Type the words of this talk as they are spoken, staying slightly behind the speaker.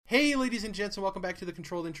Hey, ladies and gents, and welcome back to the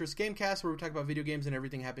Controlled Interest Gamecast, where we talk about video games and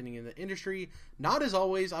everything happening in the industry. Not as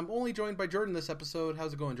always, I'm only joined by Jordan this episode.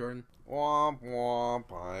 How's it going, Jordan? Womp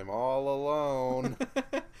womp, I'm all alone.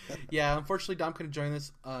 Yeah, unfortunately, Dom couldn't join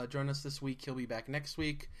us this week. He'll be back next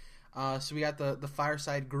week. So we got the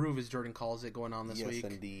Fireside Groove, as Jordan calls it, going on this week.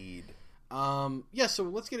 Yes, indeed. So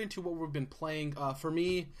let's get into what we've been playing. For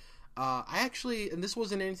me, I actually, and this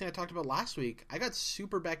wasn't anything I talked about last week, I got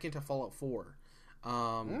super back into Fallout 4.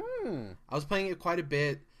 I was playing it quite a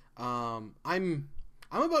bit. I'm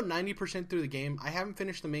about 90% through the game. I haven't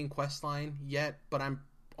finished the main quest line yet, but I'm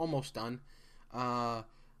almost done.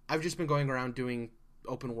 I've just been going around doing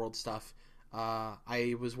open world stuff.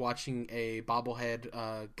 I was watching a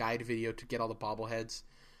bobblehead guide video to get all the bobbleheads.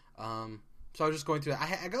 So I was just going through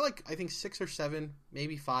that. I got I think 6 or 7,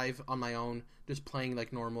 maybe 5 on my own, just playing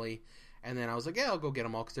normally. And then I was like, yeah, I'll go get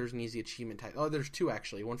them all because there's an easy achievement type. Oh, there's 2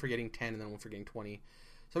 actually. One for getting 10 and then one for getting 20.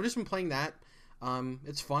 So I've just been playing that.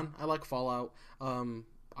 It's fun. I like Fallout.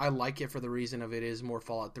 I like it for the reason of it is more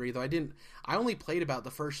Fallout 3. Though I only played about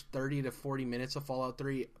the first 30 to 40 minutes of Fallout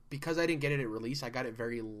 3 because I didn't get it at release. I got it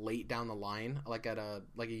very late down the line, at a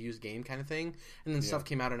used game kind of thing. And then stuff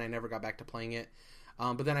came out and I never got back to playing it.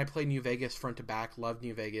 But then I played New Vegas front to back. Loved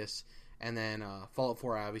New Vegas. And then Fallout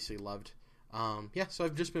 4 I obviously loved. So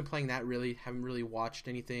I've just been playing that, really. Haven't really watched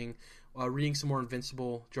anything. Reading some more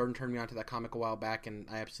Invincible. Jordan turned me on to that comic a while back, and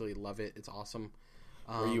I absolutely love it. It's awesome.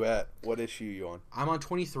 Where are you at? What issue are you on? I'm on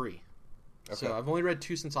 23. Okay. So I've only read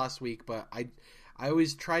 2 since last week, but I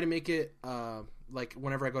always try to make it,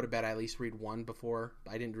 whenever I go to bed, I at least read 1 before.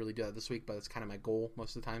 I didn't really do that this week, but it's kind of my goal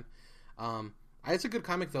most of the time. It's a good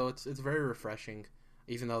comic, though. It's very refreshing,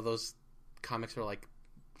 even though those comics are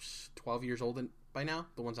 12 years old by now,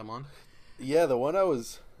 the ones I'm on. Yeah,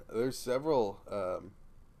 there's several.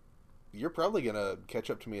 You're probably going to catch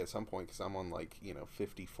up to me at some point because I'm on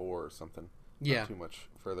 54 or something. Yeah. Not too much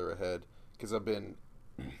further ahead. Because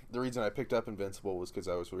the reason I picked up Invincible was because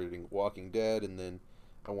I was reading Walking Dead, and then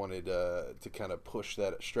I wanted to kind of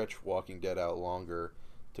stretch Walking Dead out longer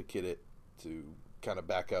to get it to kind of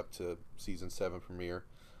back up to season 7 premiere.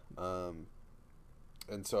 And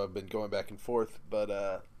so I've been going back and forth.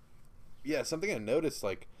 But, something I noticed,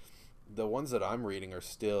 the ones that I'm reading are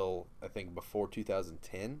still, I think, before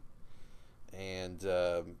 2010, and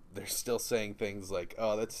they're still saying things like,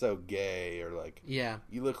 "Oh, that's so gay," or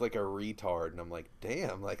 "You look like a retard," and I'm like,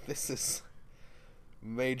 "Damn, this is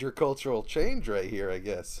major cultural change right here, I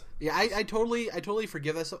guess." Yeah, I totally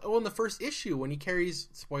forgive that. Well, in the first issue, when he carries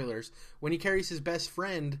his best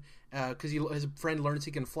friend, because his friend learns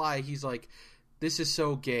he can fly, he's like, this is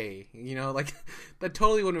so gay, that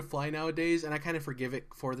totally wouldn't fly nowadays, and I kind of forgive it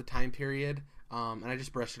for the time period, and I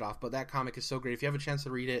just brushed it off. But that comic is so great. If you have a chance to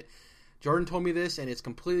read it, Jordan told me this, and it's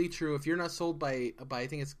completely true. If you're not sold by I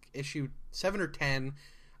think it's issue 7 or 10,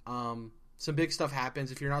 some big stuff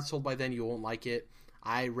happens. If you're not sold by then, you won't like it.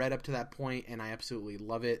 I read up to that point, and I absolutely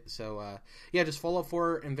love it. So, just Fallout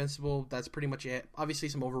 4, Invincible, that's pretty much it. Obviously,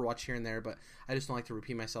 some Overwatch here and there, but I just don't like to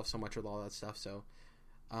repeat myself so much with all that stuff, so...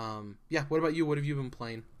 what about you? What have you been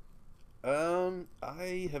playing?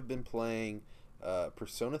 I have been playing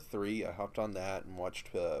Persona 3. I hopped on that and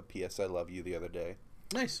watched P.S. I Love You the other day.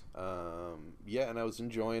 Nice. And I was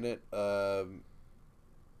enjoying it.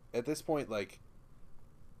 At this point,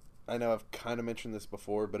 I know I've kind of mentioned this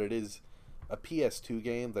before, but it is a PS2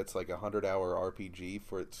 game that's a 100-hour RPG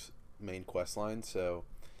for its main quest line, so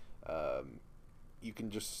you can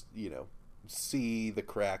just, see the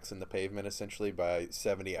cracks in the pavement essentially by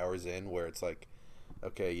 70 hours in, where it's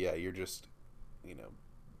okay, yeah, you're just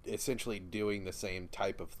essentially doing the same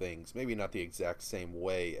type of things, maybe not the exact same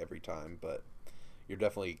way every time, but you're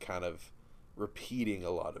definitely kind of repeating a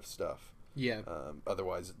lot of stuff.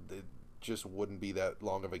 Otherwise it just wouldn't be that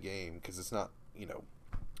long of a game, because it's not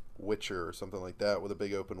Witcher or something like that with a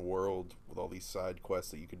big open world with all these side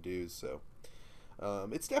quests that you could do. So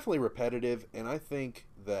it's definitely repetitive, and I think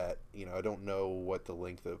that, I don't know what the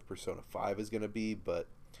length of Persona 5 is going to be, but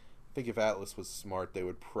I think if Atlas was smart, they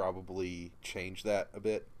would probably change that a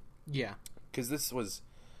bit. Yeah. Because this was,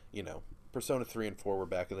 Persona 3 and 4 were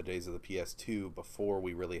back in the days of the PS2, before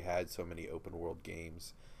we really had so many open world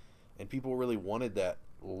games. And people really wanted that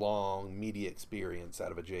long, meaty experience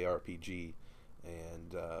out of a JRPG.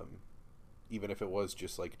 And even if it was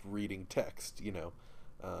just reading text,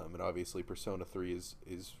 and obviously Persona 3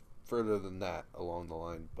 is further than that along the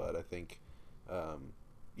line, but I think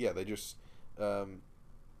they just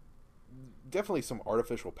definitely some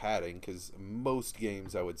artificial padding, because most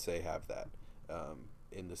games, I would say, have that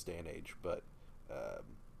in this day and age, but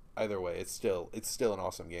either way, it's still an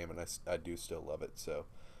awesome game, and I do still love it. So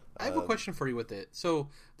I have a question for you with it. So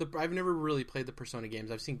I've never really played the Persona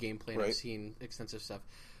games. I've seen gameplay and I've seen extensive stuff.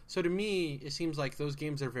 So to me, it seems like those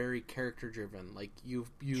games are very character driven. Like you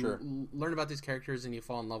learn about these characters and you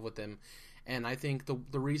fall in love with them. And I think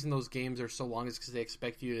the reason those games are so long is because they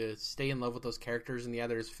expect you to stay in love with those characters, and the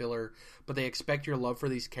other is filler. But they expect your love for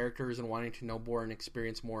these characters and wanting to know more and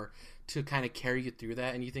experience more to kind of carry you through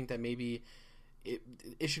that. And you think that maybe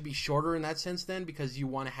it should be shorter in that sense then, because you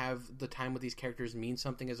want to have the time with these characters mean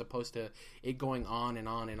something, as opposed to it going on and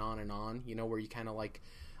on and on and on, where you kind of like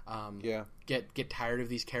get tired of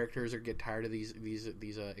these characters or get tired of these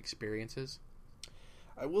experiences.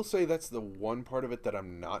 I will say that's the one part of it that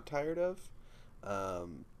I'm not tired of,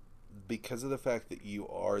 because of the fact that you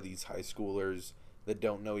are these high schoolers that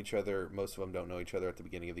don't know each other. Most of them don't know each other at the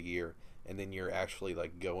beginning of the year, and then you're actually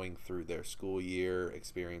like going through their school year,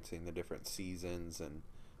 experiencing the different seasons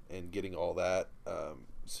and getting all that.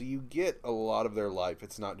 So you get a lot of their life.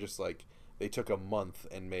 It's not just like they took a month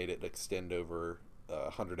and made it extend over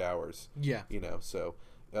 100 hours. Yeah. So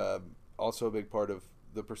also a big part of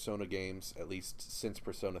the Persona games, at least since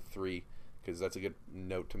Persona 3, because that's a good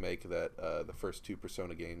note to make, that the first 2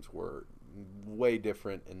 Persona games were way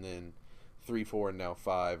different, and then 3, 4, and now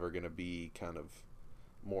 5 are going to be kind of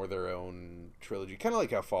more their own trilogy, kind of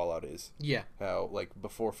like how Fallout is. Yeah. How, like,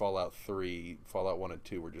 before Fallout 3, Fallout 1 and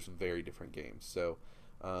 2 were just very different games. So,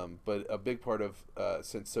 but a big part of,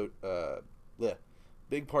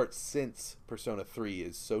 big part since Persona 3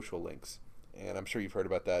 is social links. And I'm sure you've heard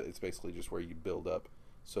about that. It's basically just where you build up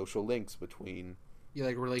social links between... Yeah,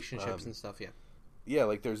 like relationships and stuff, yeah. Yeah,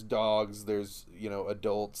 like there's dogs, there's,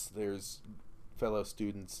 adults, there's fellow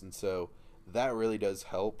students, and so that really does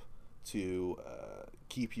help to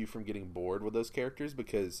keep you from getting bored with those characters,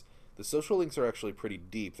 because the social links are actually pretty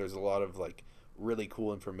deep. There's a lot of, like, really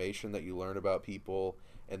cool information that you learn about people,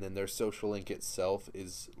 and then their social link itself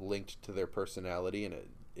is linked to their personality, and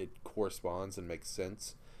it corresponds and makes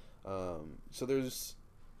sense. So there's...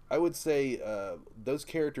 I would say those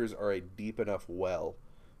characters are a deep enough well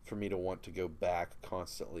for me to want to go back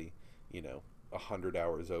constantly, 100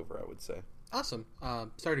 hours over, I would say. Awesome.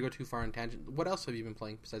 Sorry to go too far on tangent. What else have you been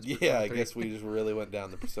playing besides Persona 3? Yeah, I guess we just really went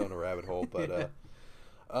down the Persona rabbit hole. But,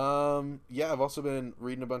 I've also been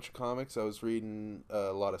reading a bunch of comics. I was reading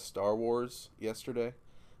a lot of Star Wars yesterday.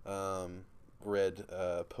 Read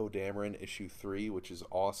Poe Dameron issue 3, which is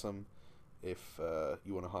awesome. If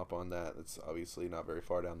you want to hop on that, it's obviously not very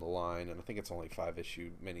far down the line, and I think it's only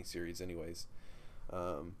 5-issue miniseries anyways.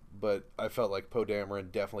 But I felt like Poe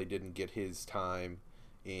Dameron definitely didn't get his time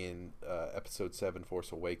in Episode 7,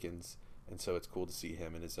 Force Awakens, and so it's cool to see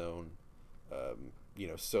him in his own,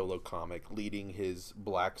 solo comic, leading his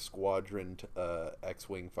Black Squadron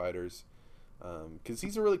X-Wing fighters, because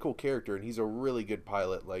he's a really cool character, and he's a really good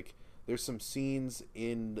pilot. Like, there's some scenes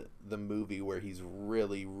in the movie where he's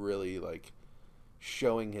really, really, like,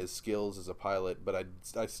 showing his skills as a pilot, but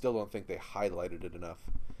I still don't think they highlighted it enough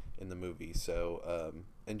in the movie. So,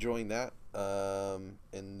 enjoying that.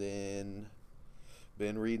 And then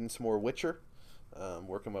been reading some more Witcher.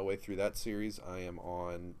 Working my way through that series. I am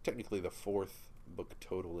on, technically, the 4th book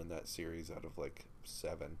total in that series out of, like,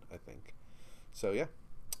 7, I think. So, yeah.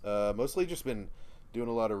 Mostly just been doing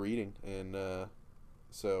a lot of reading, and...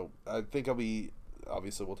 So I think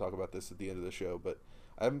obviously we'll talk about this at the end of the show, but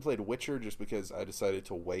I haven't played Witcher just because I decided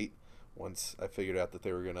to wait once I figured out that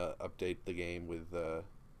they were going to update the game with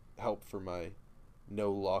help for my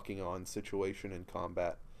no locking on situation in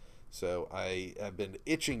combat. So I have been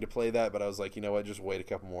itching to play that, but I was like, you know what, just wait a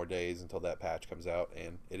couple more days until that patch comes out,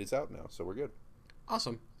 and it is out now, so we're good.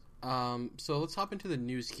 Awesome. So let's hop into the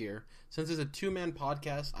news here. Since it's a 2-man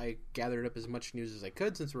podcast, I gathered up as much news as I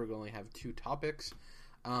could, since we're going to have 2 topics.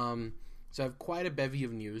 So I have quite a bevy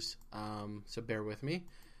of news, so bear with me.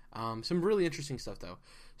 Some really interesting stuff, though.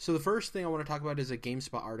 So the first thing I want to talk about is a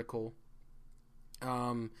GameSpot article.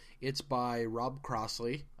 It's by Rob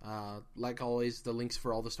Crossley. Like always, the links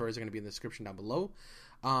for all the stories are going to be in the description down below.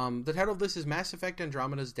 The title of this is Mass Effect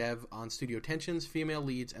Andromeda's dev on studio tensions, female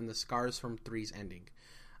leads, and the scars from 3's ending.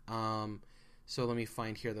 So let me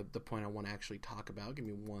find here the point I want to actually talk about. Give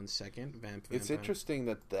me 1 second. It's interesting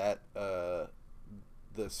that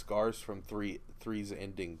the scars from 3's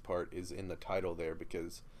ending part is in the title there,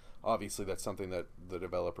 because obviously that's something that the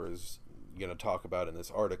developer is going to talk about in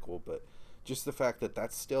this article, but just the fact that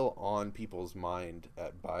that's still on people's mind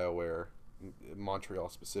at BioWare, Montreal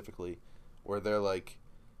specifically, where they're like,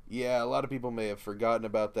 yeah, a lot of people may have forgotten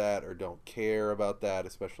about that or don't care about that,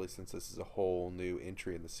 especially since this is a whole new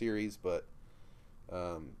entry in the series, but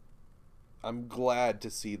I'm glad to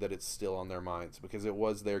see that it's still on their minds, because it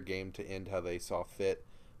was their game to end how they saw fit,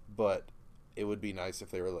 but it would be nice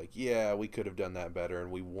if they were like, yeah, we could have done that better,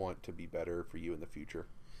 and we want to be better for you in the future.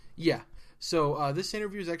 Yeah. So this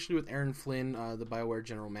interview is actually with Aaron Flynn, the BioWare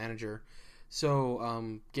general manager. So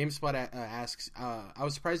GameSpot asks, I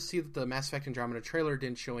was surprised to see that the Mass Effect Andromeda trailer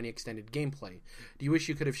didn't show any extended gameplay. Do you wish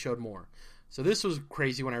you could have showed more? So this was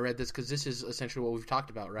crazy when I read this because this is essentially what we've talked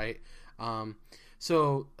about, right?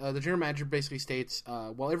 So the general manager basically states,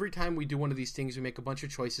 well, every time we do one of these things, we make a bunch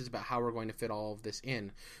of choices about how we're going to fit all of this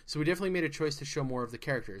in. So we definitely made a choice to show more of the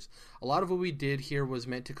characters. A lot of what we did here was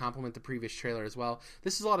meant to complement the previous trailer as well.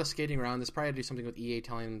 This is a lot of skating around. This probably had to do something with EA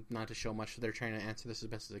telling them not to show much, so they're trying to answer this as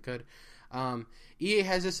best as they could. EA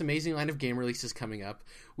has this amazing line of game releases coming up.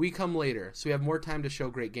 We come later, so we have more time to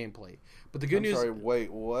show great gameplay. But the good news... Sorry,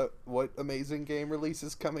 wait, what amazing game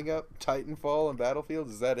releases coming up? Titanfall and Battlefield?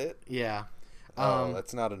 Is that it? Yeah.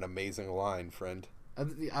 That's not an amazing line, friend.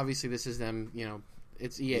 Obviously, this is them,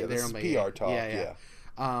 it's EA. Yeah, this is PR talk, yeah.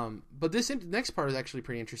 But this next part is actually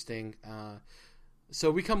pretty interesting.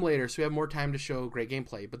 So we come later, so we have more time to show great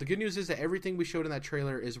gameplay. But the good news is that everything we showed in that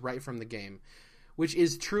trailer is right from the game, which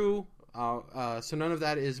is true. So none of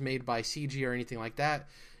that is made by CG or anything like that.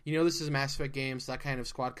 This is Mass Effect games, that kind of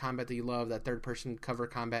squad combat that you love, that third-person cover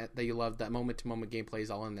combat that you love, that moment-to-moment gameplay is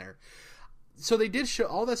all in there. So they did show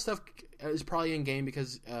all that stuff is probably in game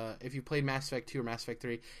because if you played Mass Effect 2 or Mass Effect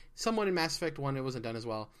 3, somewhat in Mass Effect 1 it wasn't done as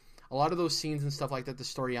well. A lot of those scenes and stuff like that, the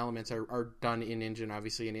story elements are done in engine,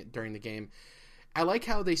 obviously, during the game. I like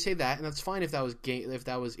how they say that, and that's fine if that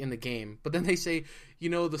was in the game. But then they say,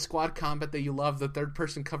 the squad combat that you love, the third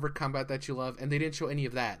person cover combat that you love, and they didn't show any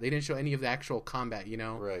of that. They didn't show any of the actual combat.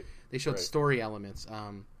 Right. They showed story elements.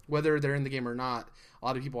 Whether they're in the game or not, a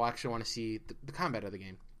lot of people actually want to see the combat of the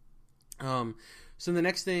game. So the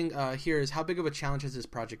next thing here is, how big of a challenge has this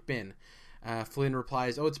project been? Flynn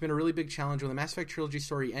replies, it's been a really big challenge. When the Mass Effect trilogy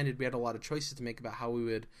story ended, we had a lot of choices to make about how we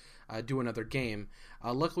would do another game.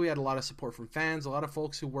 Luckily, we had a lot of support from fans, a lot of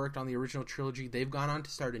folks who worked on the original trilogy. They've gone on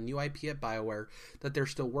to start a new IP at BioWare that they're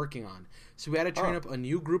still working on. So we had to train up a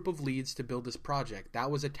new group of leads to build this project.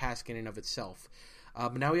 That was a task in and of itself.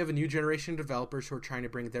 But now we have a new generation of developers who are trying to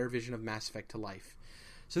bring their vision of Mass Effect to life.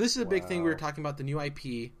 So this is a big thing. We were talking about the new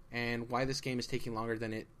IP and why this game is taking longer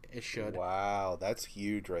than it should. Wow, that's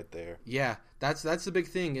huge right there. Yeah, that's the big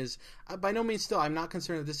thing is, by no means still, I'm not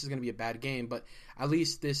concerned that this is going to be a bad game, but at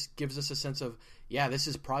least this gives us a sense of, this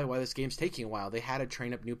is probably why this game's taking a while. They had to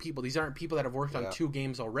train up new people. These aren't people that have worked on 2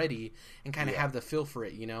 games already and kind of have the feel for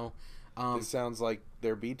it, It sounds like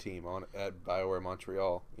their B team at BioWare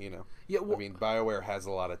Montreal, Yeah, well, BioWare has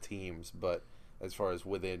a lot of teams, but as far as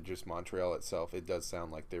within just Montreal itself, it does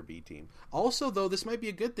sound like their B team. Also, though, this might be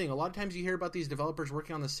a good thing. A lot of times you hear about these developers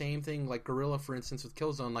working on the same thing, like Guerrilla, for instance, with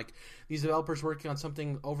Killzone. Like, these developers working on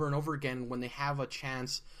something over and over again, when they have a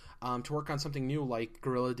chance to work on something new, like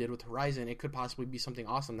Guerrilla did with Horizon, it could possibly be something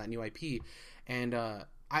awesome, that new IP. And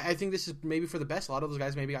I think this is maybe for the best. A lot of those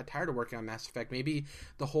guys maybe got tired of working on Mass Effect. Maybe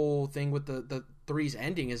the whole thing with the 3's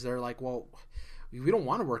ending is they're like, well, we don't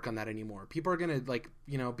want to work on that anymore. People are gonna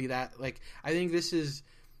be that like. I think this is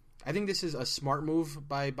a smart move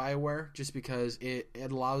by BioWare, just because it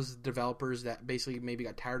allows developers that basically maybe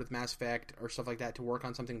got tired of Mass Effect or stuff like that to work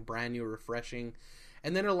on something brand new, refreshing,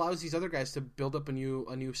 and then it allows these other guys to build up a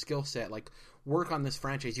new skill set, like work on this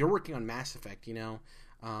franchise. You're working on Mass Effect, so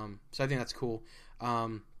I think that's cool.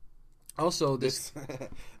 Also, this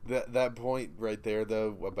that point right there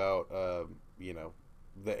though about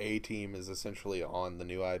the A team is essentially on the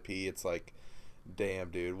new IP. It's like, damn,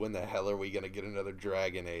 dude, when the hell are we going to get another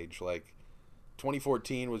Dragon Age? Like,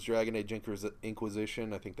 2014 was Dragon Age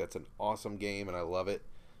Inquisition. I think that's an awesome game, and I love it.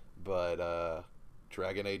 But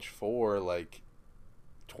Dragon Age 4, like,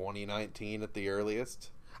 2019 at the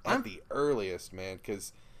earliest. At the earliest, man,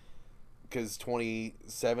 because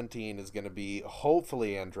 2017 is going to be,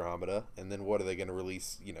 hopefully, Andromeda. And then what are they going to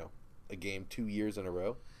release, a game 2 years in a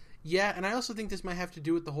row? Yeah, and I also think this might have to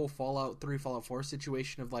do with the whole Fallout 3, Fallout 4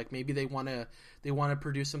 situation of, like, maybe they want to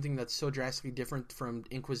produce something that's so drastically different from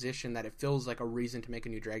Inquisition that it feels like a reason to make a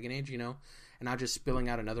new Dragon Age, and not just spilling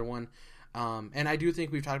out another one. And I do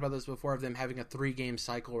think we've talked about this before, of them having a 3-game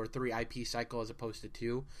cycle or 3 IP cycle as opposed to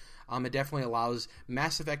 2. It definitely allows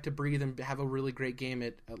Mass Effect to breathe and have a really great game.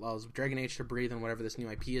 It allows Dragon Age to breathe and whatever this new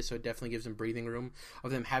IP is, so it definitely gives them breathing room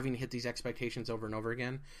of them having to hit these expectations over and over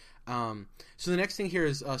again. So the next thing here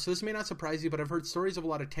is, so this may not surprise you, but I've heard stories of a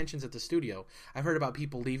lot of tensions at the studio. I've heard about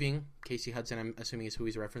people leaving. Casey Hudson, I'm assuming, is who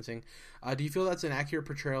he's referencing. Do you feel that's an accurate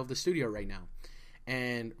portrayal of the studio right now?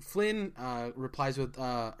 And Flynn replies with,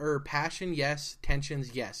 passion, yes.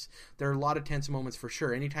 Tensions, yes. There are a lot of tense moments for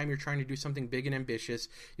sure. Anytime you're trying to do something big and ambitious,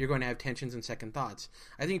 you're going to have tensions and second thoughts.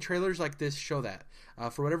 I think trailers like this show that.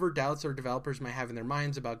 For whatever doubts our developers might have in their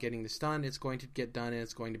minds about getting this done, it's going to get done and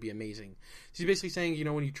it's going to be amazing. So he's basically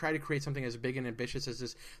saying, when you try to create something as big and ambitious as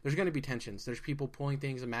this, there's going to be tensions. There's people pulling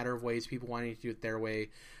things a matter of ways, people wanting to do it their way.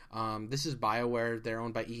 This is BioWare. They're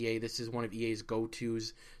owned by EA. This is one of EA's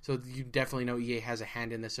go-tos. So you definitely know EA has a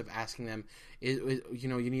hand in this of asking them,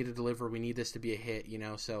 you need to deliver. We need this to be a hit,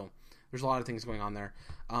 So there's a lot of things going on there.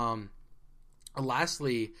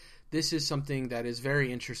 Lastly, this is something that is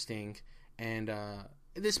very interesting, and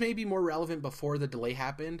this may be more relevant before the delay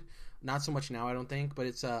happened. Not so much now, I don't think. But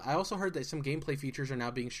it's. I also heard that some gameplay features are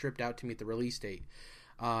now being stripped out to meet the release date.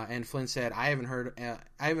 And Flynn said, I haven't heard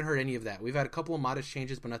any of that. We've had a couple of modest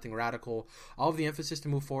changes, but nothing radical. All of the emphasis to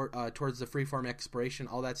move forward towards the freeform exploration,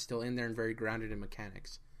 all that's still in there and very grounded in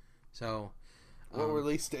mechanics. So, what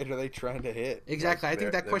release date are they trying to hit? Exactly. I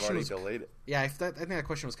think that question was delayed it. Yeah, I think that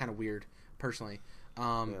question was kind of weird, personally.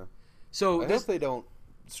 Yeah. So I hope they don't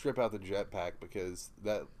strip out the jetpack, because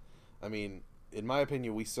that, in my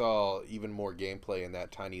opinion, we saw even more gameplay in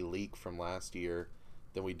that tiny leak from last year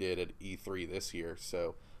than we did at E3 this year.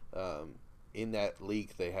 So in that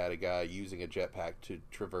leak, they had a guy using a jetpack to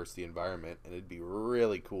traverse the environment, and it'd be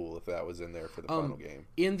really cool if that was in there for the final game.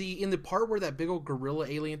 In the part where that big old gorilla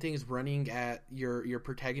alien thing is running at your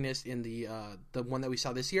protagonist in the one that we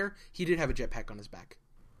saw this year, he did have a jetpack on his back.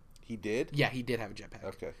 He did? Yeah, he did have a jetpack.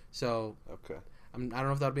 Okay. So okay. I don't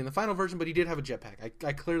know if that'll be in the final version, but he did have a jetpack.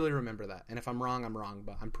 I clearly remember that, and if I'm wrong, I'm wrong,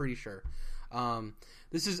 but I'm pretty sure.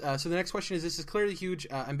 This is so the next question is, this is clearly a huge,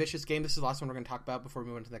 ambitious game. This is the last one we're going to talk about before we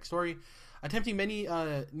move on to the next story. Attempting many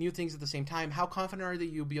new things at the same time, how confident are you that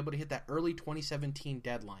you'll be able to hit that early 2017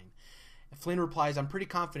 deadline? Flynn replies, I'm pretty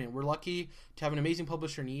confident. We're lucky to have an amazing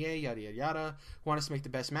publisher in EA, yada, yada, yada, who want us to make the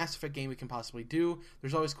best Mass Effect game we can possibly do.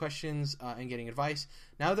 There's always questions and getting advice.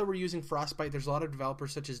 Now that we're using Frostbite, there's a lot of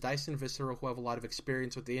developers such as DICE and Visceral who have a lot of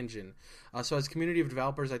experience with the engine. So as a community of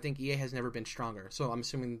developers, I think EA has never been stronger. So I'm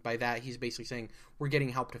assuming by that he's basically saying, we're getting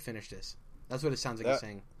help to finish this. That's what it sounds like he's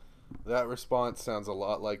saying. That response sounds a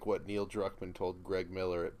lot like what Neil Druckmann told Greg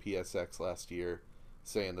Miller at PSX last year,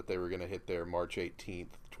 saying that they were going to hit their March 18th,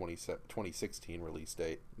 2016 release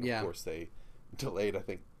date. Of course, they delayed, I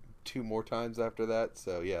think, 2 more times after that.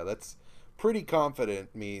 So, yeah, that's pretty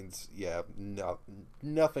confident means,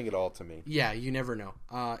 nothing at all to me. Yeah, you never know.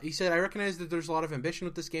 He said, I recognize that there's a lot of ambition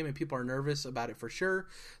with this game and people are nervous about it for sure.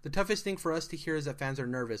 The toughest thing for us to hear is that fans are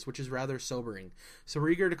nervous, which is rather sobering. So we're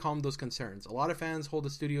eager to calm those concerns. A lot of fans hold the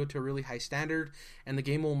studio to a really high standard, and the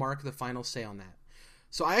game will mark the final say on that.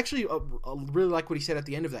 So I actually really like what he said at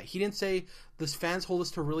the end of that. He didn't say the fans hold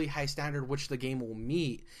us to a really high standard, which the game will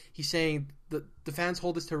meet. He's saying the fans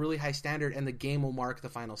hold us to a really high standard, and the game will mark the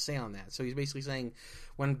final say on that. So he's basically saying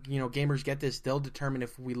when gamers get this, they'll determine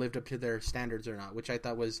if we lived up to their standards or not, which I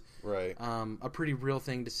thought was right. A pretty real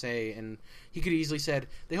thing to say. And he could easily said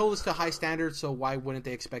they hold us to high standards, so why wouldn't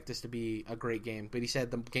they expect this to be a great game? But he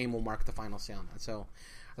said the game will mark the final say on that. So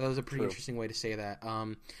that was a pretty interesting way to say that.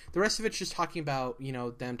 The rest of it's just talking about,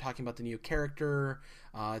 them talking about the new character.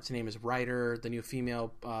 Its name is Ryder, the new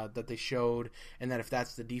female that they showed, and that if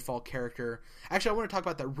that's the default character. Actually, I want to talk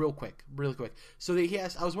about that really quick. So he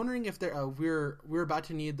asked, I was wondering if we're about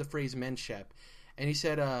to need the phrase menshep, and he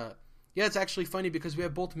said, yeah, it's actually funny because we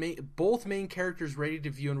have both main characters ready to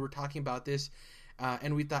view, and we're talking about this,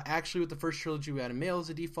 and we thought actually with the first trilogy we had a male as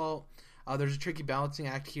a default. There's a tricky balancing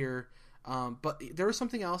act here. But there was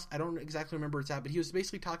something else. I don't exactly remember where it's at, but he was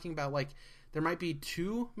basically talking about there might be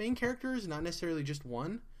 2 main characters, not necessarily just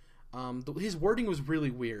one. His wording was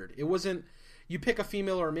really weird. It wasn't you pick a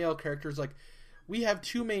female or a male character. It's like we have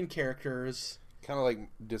 2 main characters. Kind of like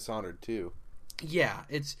Dishonored 2. Yeah,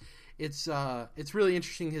 it's really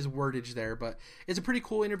interesting, his wordage there, but it's a pretty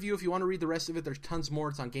cool interview. If you want to read the rest of it, there's tons more.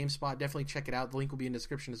 It's on GameSpot. Definitely check it out. The link will be in the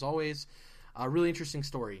description as always. Really interesting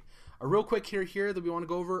story. A real quick here that we want to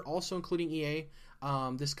go over, also including EA.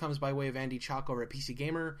 This comes by way of Andy Chalk over at PC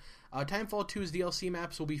Gamer. Timefall 2's DLC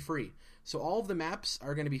maps will be free. So all of the maps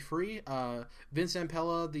are going to be free. Vince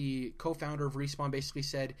Zampella, the co-founder of Respawn, basically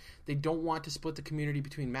said they don't want to split the community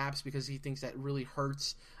between maps because he thinks that really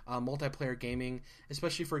hurts multiplayer gaming,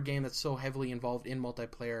 especially for a game that's so heavily involved in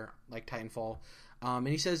multiplayer like Titanfall. And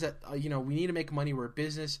he says that we need to make money. We're a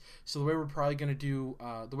business, so the way we're probably going to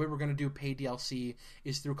do paid DLC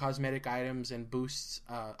is through cosmetic items and boosts,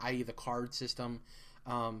 i.e. the card system.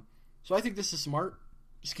 So I think this is smart.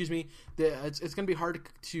 Excuse me. It's going to be hard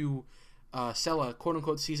to sell a quote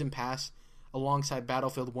unquote season pass alongside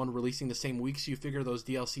Battlefield 1 releasing the same week, so you figure those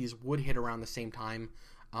DLCs would hit around the same time.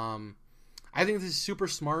 I think this is super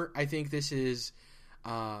smart. I think this is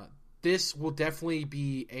this will definitely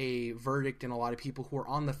be a verdict in a lot of people who are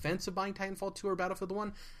on the fence of buying Titanfall 2 or Battlefield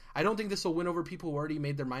 1. I don't think this will win over people who already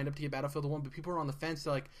made their mind up to get Battlefield 1, but people who are on the fence,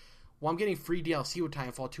 they're like, well, I'm getting free DLC with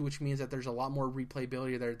Titanfall 2, which means that there's a lot more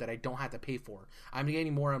replayability there that I don't have to pay for. I'm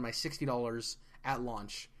getting more on my $60 at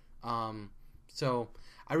launch. So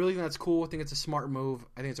I really think that's cool. I think it's a smart move.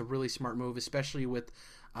 I think it's a really smart move, especially with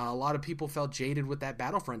a lot of people felt jaded with that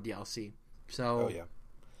Battlefront DLC. So, oh yeah,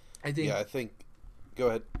 I think. Go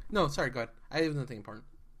ahead. No, sorry. Go ahead. I have nothing important.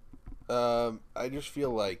 I just feel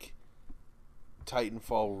like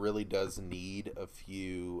Titanfall really does need a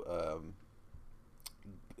few.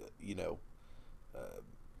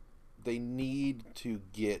 They need to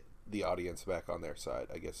get the audience back on their side,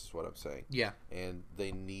 I guess is what I'm saying. Yeah. And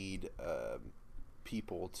they need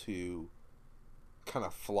people to kind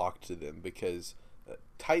of flock to them because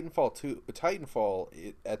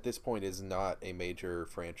Titanfall at this point is not a major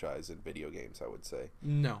franchise in video games, I would say.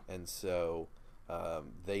 No. And so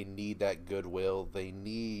they need that goodwill. They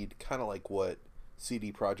need kind of like what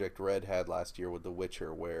CD Projekt Red had last year with The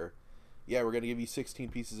Witcher, where yeah, we're going to give you 16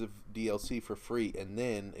 pieces of DLC for free, and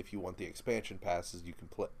then if you want the expansion passes, you can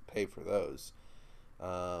pay for those.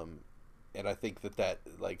 And I think that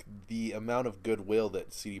like the amount of goodwill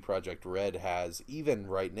that CD Projekt Red has, even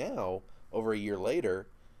right now, over a year later,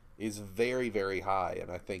 is very, very high. And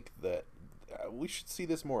I think that we should see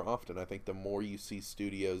this more often. I think the more you see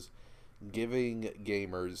studios giving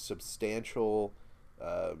gamers substantial,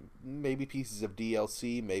 maybe pieces of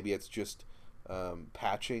DLC, maybe it's just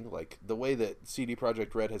patching, like the way that CD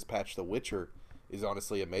Projekt Red has patched The Witcher is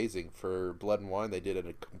honestly amazing. For Blood and Wine, they did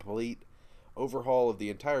a complete overhaul of the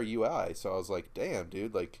entire UI, so I was like, damn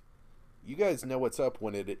dude, like you guys know what's up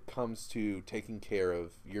when it comes to taking care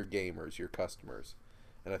of your gamers, your customers.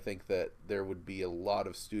 And I think that there would be a lot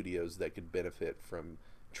of studios that could benefit from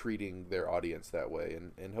treating their audience that way,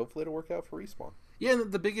 and hopefully it'll work out for Respawn. Yeah,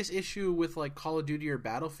 the biggest issue with like Call of Duty or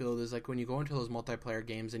Battlefield is like when you go into those multiplayer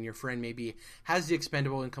games and your friend maybe has the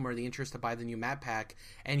expendable income or the interest to buy the new map pack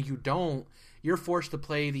and you don't, you're forced to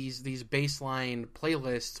play these baseline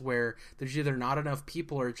playlists where there's either not enough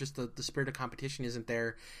people or just the spirit of competition isn't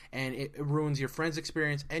there, and it ruins your friend's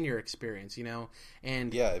experience and your experience, you know?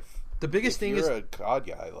 And yeah, the biggest thing is, if you're a COD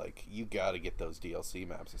guy, like you got to get those DLC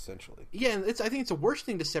maps essentially. Yeah, and I think it's the worst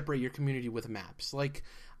thing to separate your community with maps. Like,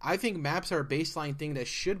 I think maps are a baseline thing that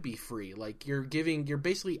should be free. Like, you're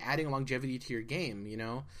basically adding longevity to your game, you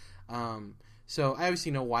know? So I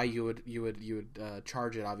obviously know why you would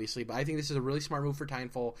charge it, obviously, but I think this is a really smart move for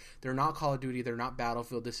Titanfall. They're not Call of Duty, they're not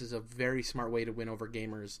Battlefield. This is a very smart way to win over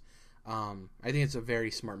gamers. I think it's a very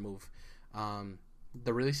smart move.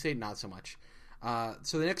 The release date, not so much.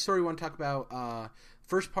 So the next story we want to talk about,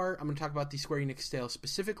 first part, I'm going to talk about the Square Enix sale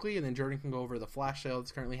specifically, and then Jordan can go over the flash sale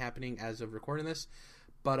that's currently happening as of recording this.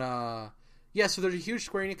 But yeah, so there's a huge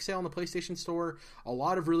Square Enix sale on the PlayStation Store. A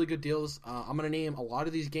lot of really good deals. I'm going to name a lot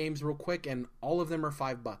of these games real quick, and all of them are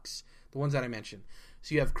 $5. The ones that I mentioned.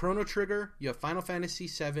 So you have Chrono Trigger, you have Final Fantasy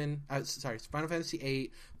Final Fantasy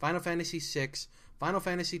 8, Final Fantasy 6, Final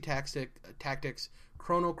Fantasy Tactics,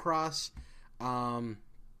 Chrono Cross, Front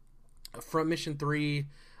Mission 3,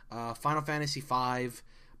 Final Fantasy 5.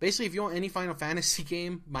 Basically, if you want any Final Fantasy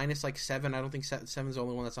game, minus like 7, I don't think 7 is the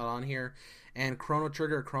only one that's not on here, and Chrono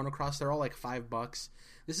Trigger or Chrono Cross, they're all like $5.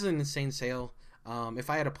 This is an insane sale. If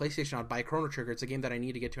I had a PlayStation, I'd buy Chrono Trigger. It's a game that I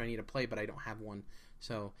need to play, but I don't have one.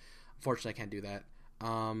 So, unfortunately, I can't do that.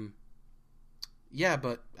 Yeah,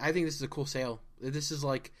 but I think this is a cool sale. This is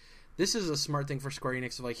a smart thing for Square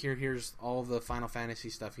Enix of like, here's all of the Final Fantasy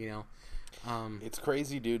stuff, you know. It's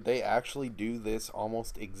crazy, dude. They actually do this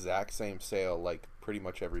almost exact same sale like pretty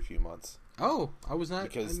much every few months. Oh, I was not,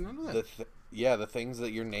 because I didn't know that. the things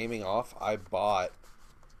that you're naming off, I bought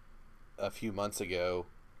a few months ago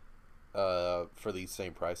for these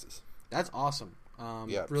same prices. That's awesome.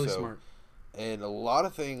 Yeah, really smart. And a lot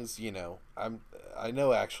of things, you know, I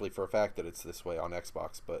know actually for a fact that it's this way on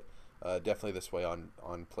Xbox, but definitely this way on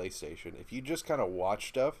PlayStation. If you just kind of watch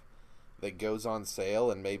stuff that goes on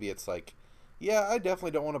sale, and maybe it's like, yeah, I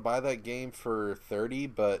definitely don't want to buy that game for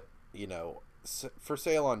 $30, but you know, for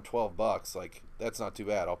sale on $12, like that's not too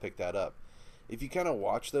bad. I'll pick that up. If you kind of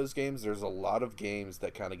watch those games, there's a lot of games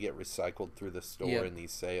that kind of get recycled through the store in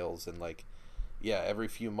these sales, and like, yeah, every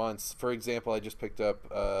few months. For example, I just picked up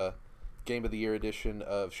Game of the Year edition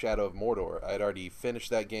of Shadow of Mordor. I had already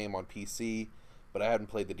finished that game on PC, but I hadn't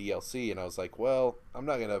played the DLC, and I was like, well, I'm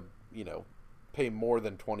not gonna, you know, pay more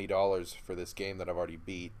than $20 for this game that I've already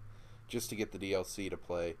beat just to get the DLC to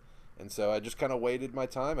play. And so I just kind of waited my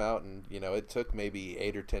time out, and it took maybe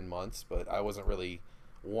 8 or 10 months, but I wasn't really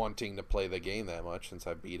wanting to play the game that much since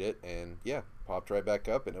I beat it, and yeah, popped right back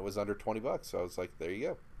up, and it was under $20. So I was like, there you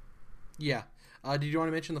go. Yeah. Did you want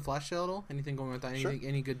to mention the flash sale at all? Anything going with that? Sure.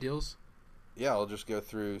 Any good deals? Yeah, I'll just go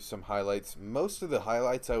through some highlights. Most of the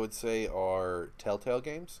highlights, I would say, are Telltale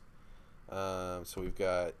games. So we've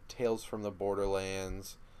got Tales from the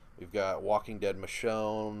Borderlands, we've got Walking Dead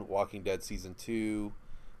Michonne, Walking Dead Season 2,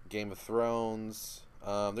 Game of Thrones.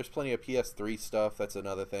 There's plenty of PS3 stuff. That's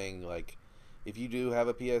another thing. Like, if you do have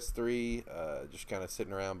a PS3, just kind of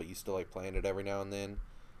sitting around, but you still like playing it every now and then,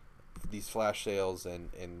 these flash sales and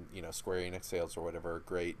Square Enix sales or whatever are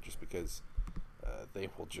great, just because they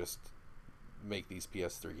will just make these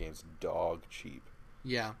PS3 games dog cheap.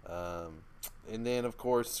 Yeah. And then, of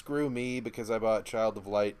course, screw me, because I bought Child of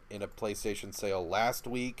Light in a PlayStation sale last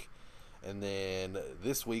week. And then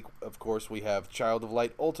this week, of course, we have Child of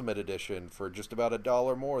Light Ultimate Edition for just about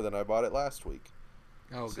 $1 more than I bought it last week.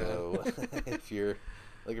 Oh, so if you're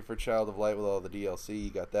looking for Child of Light with all the DLC, you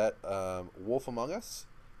got that. Wolf Among Us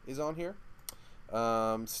is on here.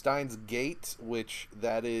 Steins Gate, which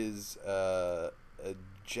that is a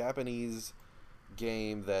Japanese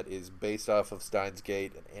game that is based off of Steins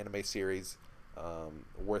Gate, an anime series.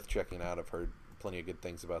 Worth checking out. I've heard plenty of good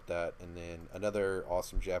things about that. And then another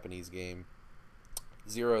awesome Japanese game,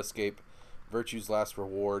 Zero Escape, Virtue's Last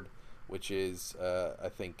Reward, which is I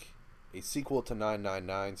think a sequel to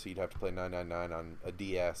 999, so you'd have to play 999 on a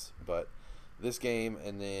DS. But this game,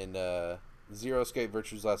 and then Zero Escape,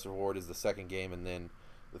 Virtue's Last Reward is the second game, and then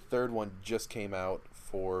the third one just came out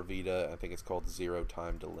for Vita. I think it's called Zero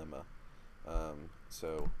Time Dilemma.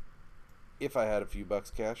 So if I had a few bucks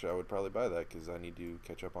cash, I would probably buy that, because I need to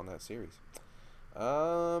catch up on that series.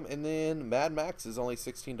 And then Mad Max is only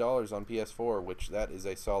 $16 on PS4, which that is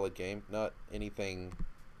a solid game. Not anything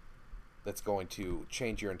that's going to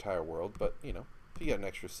change your entire world, but if you got an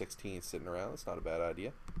extra 16 sitting around, that's not a bad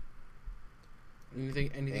idea.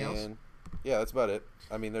 Anything else? Yeah, that's about it.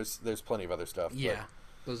 I mean, there's plenty of other stuff. Yeah,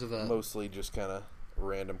 those are the mostly just kind of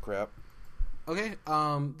random crap. Okay,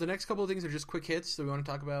 the next couple of things are just quick hits that we want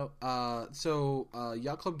to talk about. So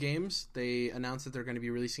Yacht Club Games, they announced that they're going to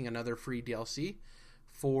be releasing another free DLC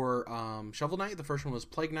for Shovel Knight. The first one was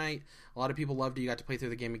Plague Knight. A lot of people loved it. You got to play through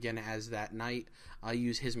the game again as that knight,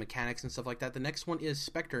 use his mechanics and stuff like that. The next one is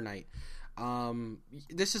Spectre Knight.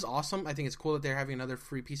 This is awesome. I think it's cool that they're having another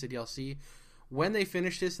free piece of DLC. When they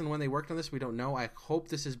finish this and when they worked on this, we don't know. I hope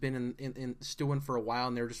this has been in stewing for a while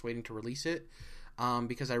and they're just waiting to release it.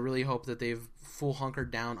 Because I really hope that they've full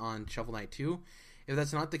hunkered down on Shovel Knight 2. If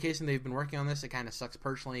that's not the case and they've been working on this, it kind of sucks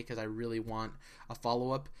personally, because I really want a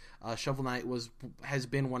follow-up. Shovel Knight has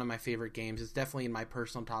been one of my favorite games. It's definitely in my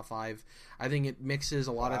personal top 5. I think it mixes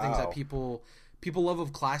a lot of things that people love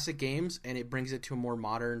of classic games, and it brings it to a more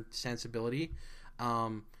modern sensibility.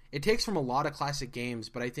 It takes from a lot of classic games,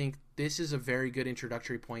 but I think this is a very good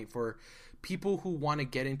introductory point for people who want to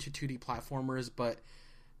get into 2D platformers, but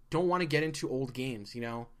don't want to get into old games,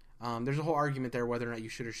 There's a whole argument there whether or not you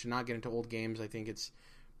should or should not get into old games. I think it's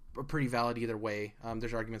pretty valid either way.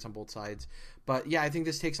 There's arguments on both sides. But yeah, I think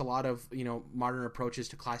this takes a lot of, modern approaches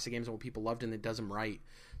to classic games and what people loved, and it does them right.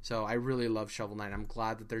 So I really love Shovel Knight. I'm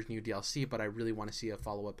glad that there's new DLC, but I really want to see a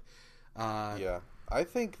follow-up. Yeah, I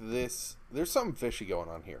think there's something fishy going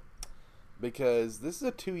on here. Because this is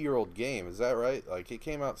a 2-year-old game, is that right? Like, it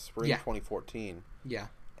came out spring 2014. Yeah.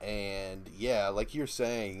 And yeah, like you're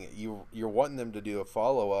saying, you're wanting them to do a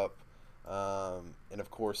follow-up. And of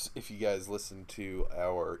course, if you guys listen to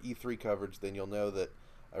our E3 coverage, then you'll know that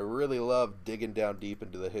I really love digging down deep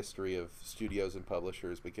into the history of studios and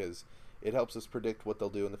publishers, because it helps us predict what they'll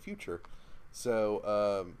do in the future.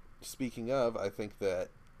 So, speaking of, I think that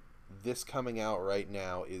this coming out right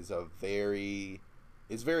now is very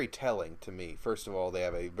telling to me. First of all, they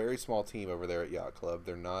have a very small team over there at Yacht Club.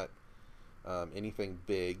 They're not anything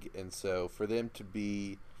big, and so for them to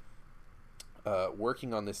be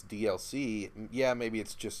working on this DLC, yeah, maybe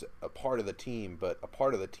it's just a part of the team, but a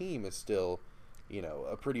part of the team is still,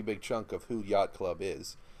 a pretty big chunk of who Yacht Club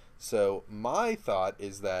is. So my thought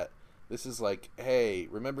is that this is like, hey,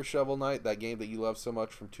 remember Shovel Knight, that game that you loved so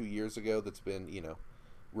much from 2 years ago that's been,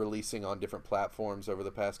 releasing on different platforms over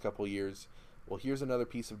the past couple years? Well, here's another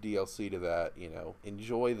piece of DLC to that,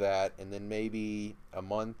 enjoy that, and then maybe a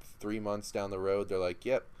month, 3 months down the road, they're like,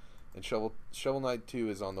 yep, and Shovel Knight 2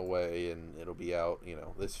 is on the way, and it'll be out,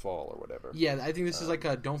 this fall or whatever. Yeah, I think this is like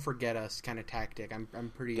a don't forget us kind of tactic.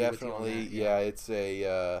 I'm pretty definitely, with you on that. Yeah, it's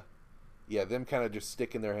a, them kind of just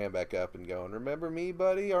sticking their hand back up and going, remember me,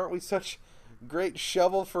 buddy? Aren't we such great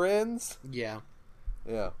shovel friends? Yeah.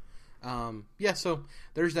 Yeah. Yeah, so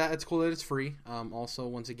there's that. It's cool that it's free. Also,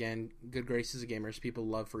 once again, good graces of gamers. People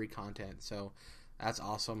love free content, so that's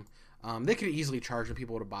awesome. They could easily charge when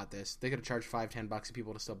people would have bought this. They could have charged $5-10 if people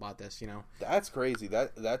would have still bought this. That's crazy.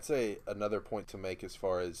 That's another point to make as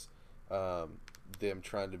far as them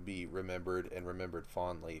trying to be remembered and remembered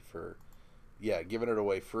fondly for, giving it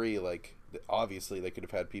away free. Like, obviously they could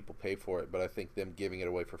have had people pay for it, but I think them giving it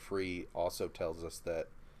away for free also tells us that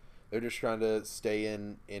they're just trying to stay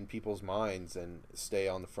in people's minds and stay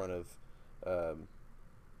on the front of,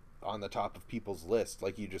 on the top of people's list.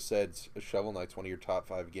 Like you just said, Shovel Knight's one of your top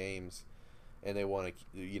 5 games, and they want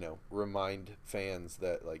to, remind fans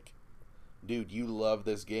that, like, dude, you love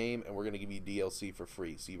this game, and we're going to give you DLC for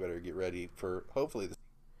free, so you better get ready for, hopefully, this.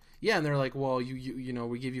 Yeah, and they're like, well,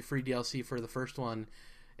 we give you free DLC for the first one.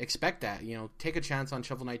 Expect that, take a chance on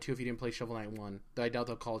Shovel Knight 2 if you didn't play Shovel Knight 1. I doubt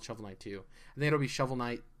they'll call it Shovel Knight 2. I think it'll be Shovel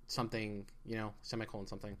Knight something, semicolon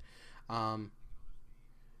something.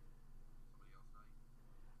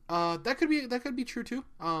 That could be true too.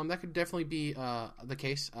 That could definitely be the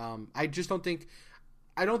case. I don't think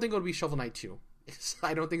it'll be Shovel Knight 2.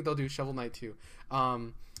 I don't think they'll do Shovel Knight 2.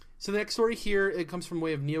 So the next story here, it comes from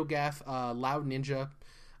way of NeoGaf, Loud Ninja.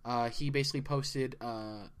 He basically posted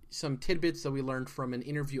some tidbits that we learned from an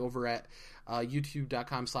interview over at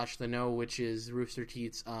youtube.com/theknow, which is Rooster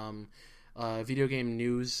Teeth's video game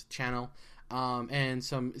news channel. And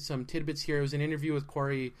some tidbits here. It was an interview with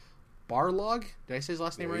Cory Barlog. Did I say his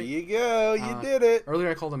last name right? There you go. You did it. Earlier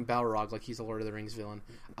I called him Balrog, like he's a Lord of the Rings villain.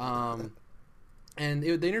 And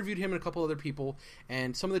they interviewed him and a couple other people.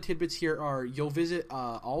 And some of the tidbits here are, you'll visit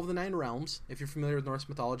all of the 9 realms. If you're familiar with Norse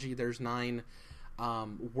mythology, there's 9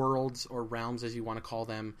 worlds or realms, as you want to call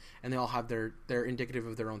them, and they all have they're indicative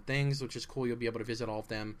of their own things, which is cool. You'll be able to visit all of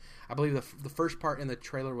them. I believe the first part in the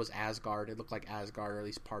trailer was Asgard. It looked like Asgard, or at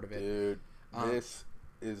least part of it. Dude, this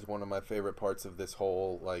is one of my favorite parts of this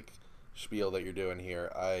whole, like, spiel that you're doing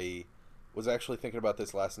here. I was actually thinking about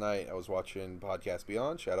this last night. I was watching Podcast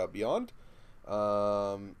Beyond, shout out Beyond,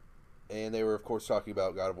 and they were of course talking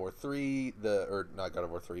about God of War 3, not God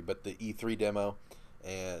of War 3, but the E3 demo,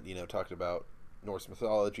 and talking about Norse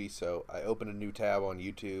mythology. So I opened a new tab on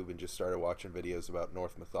YouTube and just started watching videos about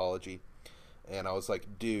Norse mythology, and I was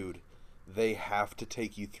like, dude, they have to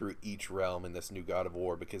take you through each realm in this new God of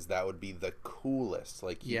War, because that would be the coolest.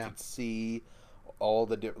 Like, you could see all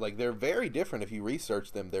the like, they're very different if you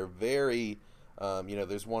research them. They're very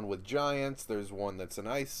there's one with giants, there's one that's an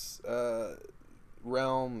ice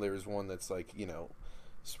realm, there's one that's like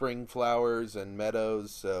spring flowers and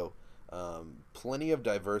meadows. So plenty of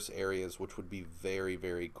diverse areas, which would be very,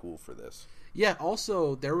 very cool for this. Yeah,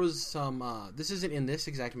 also, there was some, this isn't in this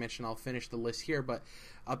exact mention, I'll finish the list here, but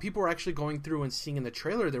people were actually going through and seeing in the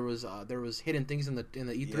trailer, there was hidden things in the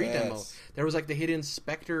E3 demo. There was, like, the hidden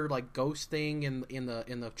specter, like, ghost thing in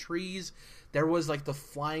the trees. There was, like, the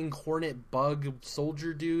flying hornet bug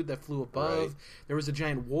soldier dude that flew above. Right. There was a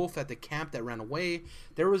giant wolf at the camp that ran away.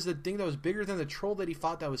 There was the thing that was bigger than the troll that he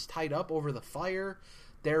fought that was tied up over the fire.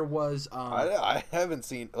 There was... I haven't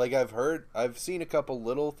seen... Like, I've seen a couple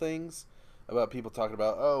little things about people talking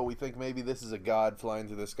about, oh, we think maybe this is a god flying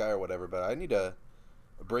through the sky or whatever, but I need to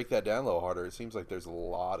break that down a little harder. It seems like there's a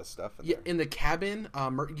lot of stuff in there. In the cabin,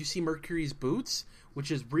 you see Mercury's boots,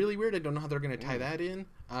 which is really weird. I don't know how they're going to tie that in,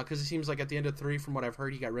 because it seems like at the end of 3, from what I've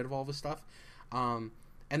heard, he got rid of all of his stuff. And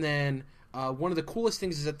then one of the coolest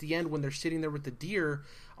things is at the end when they're sitting there with the deer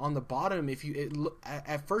on the bottom.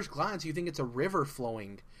 At first glance, you think it's a river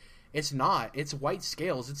flowing. It's not. It's white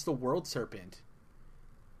scales. It's the world serpent.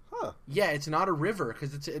 Huh. Yeah, it's not a river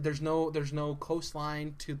because there's no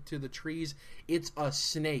coastline to the trees. It's a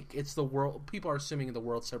snake. It's the world. People are assuming the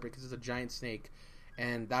world serpent because it's a giant snake,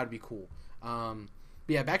 and that would be cool.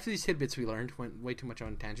 But yeah, back to these tidbits we learned. Went way too much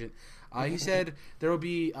on a tangent. He said there will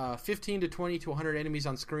be 15 to 20 to 100 enemies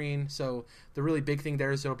on screen. So the really big thing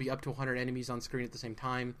there is there will be up to 100 enemies on screen at the same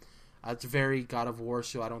time. It's very God of War,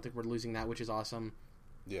 so I don't think we're losing that, which is awesome.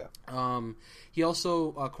 Yeah. He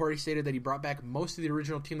also, Cory stated that he brought back most of the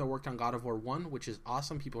original team that worked on God of War 1, which is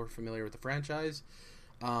awesome. People are familiar with the franchise.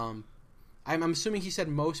 I'm assuming he said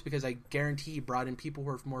most because I guarantee he brought in people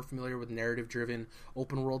who are more familiar with narrative-driven,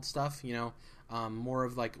 open-world stuff, more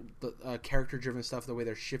of like the character-driven stuff, the way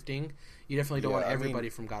they're shifting. You definitely don't want everybody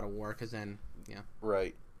from God of War, because then, yeah.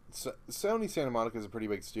 Right. So, Sony Santa Monica is a pretty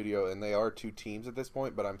big studio, and they are 2 teams at this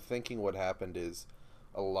point, but I'm thinking what happened is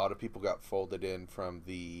a lot of people got folded in from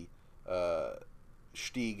the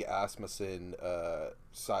Stieg Asmussen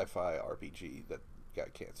sci-fi RPG that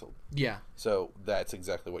got canceled. Yeah. So that's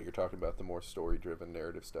exactly what you're talking about, the more story-driven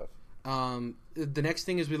narrative stuff. The next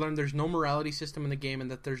thing is we learned there's no morality system in the game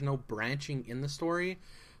and that there's no branching in the story.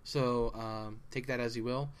 So take that as you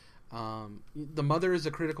will. The mother is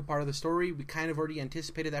a critical part of the story. We kind of already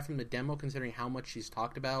anticipated that from the demo, considering how much she's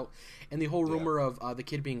talked about, and the whole rumor of the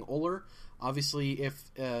kid being Uller. Obviously,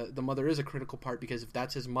 if the mother is a critical part, because if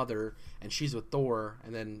that's his mother and she's with Thor,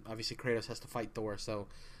 and then obviously Kratos has to fight Thor, so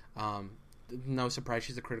no surprise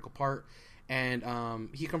she's a critical part. And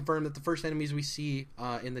he confirmed that the first enemies we see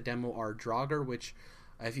in the demo are Draugr, which,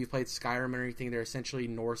 if you've played Skyrim and everything, they're essentially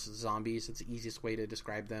Norse zombies. It's the easiest way to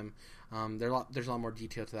describe them. There's a lot more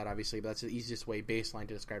detail to that, obviously, but that's the easiest way, baseline,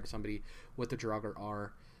 to describe to somebody what the Draugr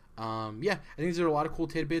are. I think there are a lot of cool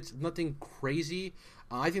tidbits. Nothing crazy.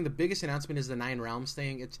 I think the biggest announcement is the Nine Realms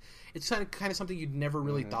thing. It's kind of something you'd never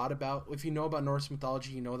really thought about. If you know about Norse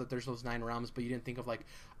mythology, you know that there's those 9 realms, but you didn't think of like,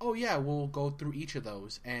 oh yeah, we'll go through each of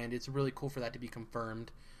those, and it's really cool for that to be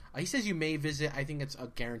confirmed. He says you may visit. I think it's a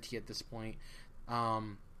guarantee at this point.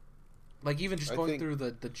 Like even just going through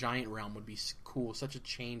the giant realm would be cool. Such a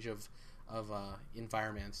change of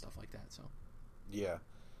environment and stuff like that. So yeah,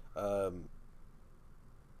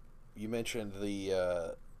 you mentioned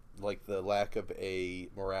the like the lack of a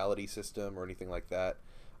morality system or anything like that.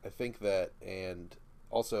 I think that, and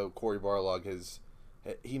also Cory Barlog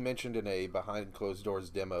he mentioned in a behind closed doors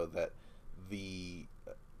demo that the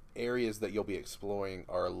areas that you'll be exploring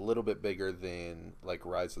are a little bit bigger than like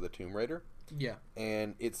Rise of the Tomb Raider. Yeah.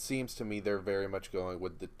 And it seems to me they're very much going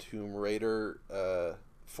with the Tomb Raider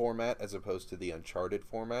format as opposed to the Uncharted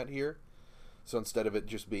format here. So instead of it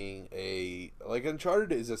just being like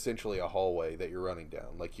Uncharted is essentially a hallway that you're running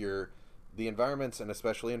down. Like the environments, and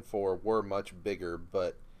especially in 4, were much bigger,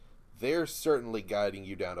 but they're certainly guiding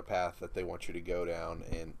you down a path that they want you to go down,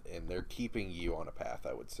 and they're keeping you on a path,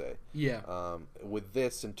 I would say. Yeah. With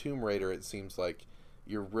this and Tomb Raider, it seems like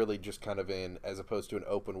you're really just kind of in, as opposed to an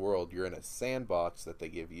open world, you're in a sandbox that they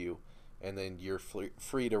give you, and then you're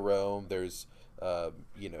free to roam. There's,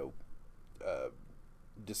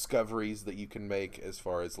 discoveries that you can make as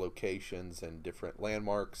far as locations and different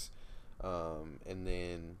landmarks, and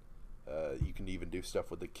then you can even do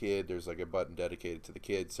stuff with the kid. There's like a button dedicated to the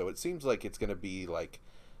kid, so it seems like it's going to be like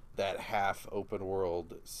that half open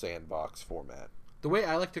world sandbox format. The way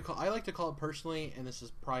I like to call it personally, and this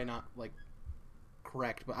is probably not like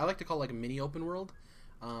correct, but I like to call it like a mini open world.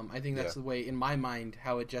 I think that's the way, in my mind,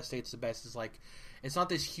 how it gestates the best is like, it's not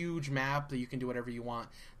this huge map that you can do whatever you want.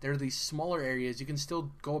 There are these smaller areas. You can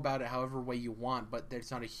still go about it however way you want, but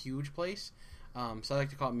it's not a huge place. So I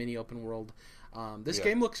like to call it mini open world. This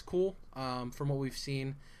game looks cool from what we've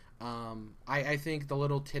seen. I think the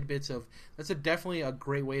little tidbits of that's definitely a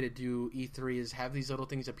great way to do E3 is have these little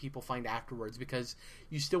things that people find afterwards, because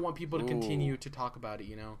you still want people to continue to talk about it.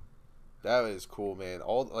 You know, that is cool, man.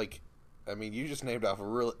 You just named off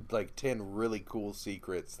 10 really cool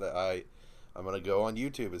secrets that I'm gonna go on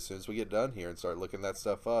YouTube as soon as we get done here and start looking that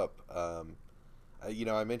stuff up.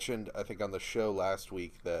 I mentioned, I think on the show last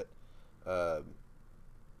week, that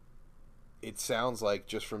it sounds like,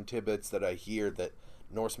 just from tidbits that I hear, that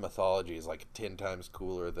Norse mythology is like 10 times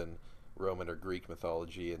cooler than Roman or Greek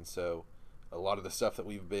mythology, and so a lot of the stuff that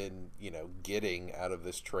we've been getting out of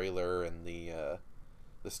this trailer and the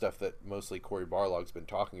stuff that mostly Cory Barlog's been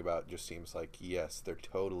talking about just seems like, yes, they're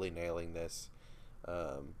totally nailing this.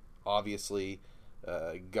 Obviously,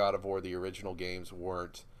 God of War, the original games,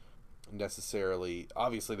 weren't necessarily,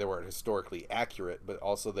 obviously they weren't historically accurate, but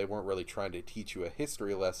also they weren't really trying to teach you a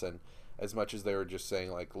history lesson as much as they were just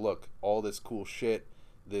saying, like, look, all this cool shit,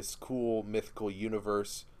 this cool mythical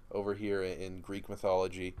universe over here in Greek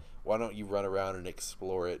mythology, why don't you run around and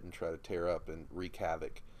explore it and try to tear up and wreak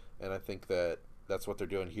havoc? And I think that that's what they're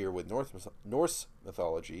doing here with Norse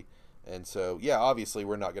mythology. And so, yeah, obviously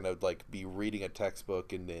we're not going to be reading a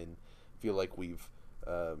textbook and then feel like we've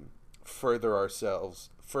furthered ourselves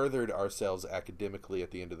academically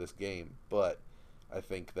at the end of this game. But I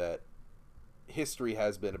think that history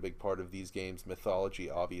has been a big part of these games. Mythology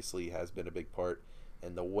obviously has been a big part.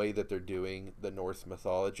 And the way that they're doing the Norse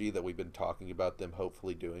mythology that we've been talking about them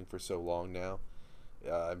hopefully doing for so long now,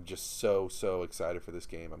 I'm just so excited for this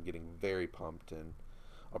game. I'm getting very pumped, and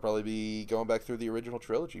I'll probably be going back through the original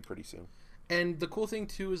trilogy pretty soon. And the cool thing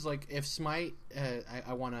too is, like, if Smite,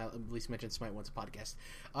 I want to at least mention Smite once a podcast.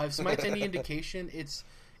 If Smite's any indication, it's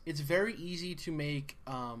very easy to make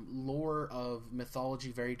lore of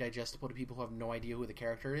mythology very digestible to people who have no idea who the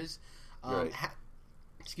character is. Right.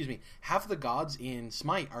 Half of the gods in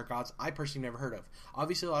Smite are gods I personally never heard of.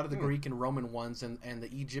 Obviously, a lot of the Greek and Roman ones and the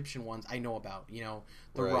Egyptian ones I know about.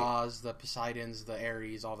 The Ra's, the Poseidons, the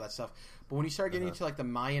Ares, all that stuff. But when you start getting into like the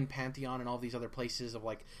Mayan pantheon and all these other places of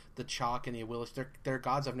like the Chalk and the Awilish, they're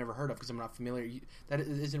gods I've never heard of because I'm not familiar. That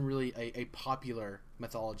isn't really a popular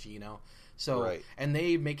mythology, you know. So Right. and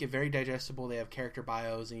they make it very digestible. They have character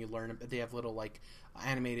bios, and you learn. They have little like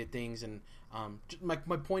animated things, and my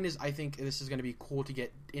point is, I think this is going to be cool to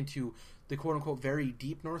get into the quote unquote very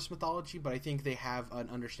deep Norse mythology, but I think they have an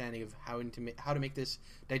understanding of how to make this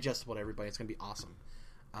digestible to everybody. It's going to be awesome.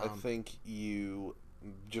 I think you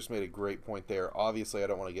just made a great point there. Obviously, I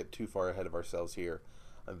don't want to get too far ahead of ourselves here.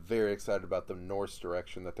 I'm very excited about the Norse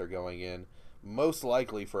direction that they're going in. Most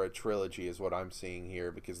likely for a trilogy is what I'm seeing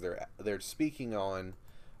here, because they're speaking on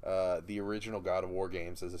the original God of War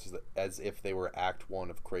games as if they were Act 1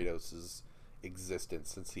 of Kratos' existence,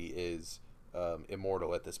 since he is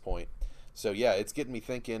immortal at this point. So yeah, it's getting me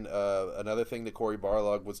thinking. Another thing that Cory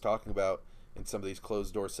Barlog was talking about in some of these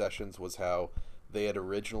closed door sessions was how they had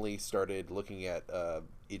originally started looking at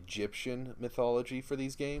Egyptian mythology for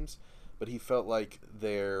these games, but he felt like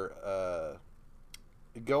their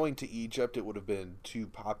going to Egypt, it would have been too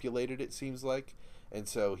populated, it seems like. And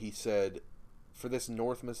so he said, for this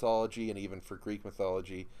North mythology and even for Greek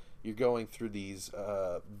mythology, you're going through these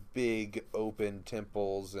big open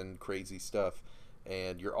temples and crazy stuff,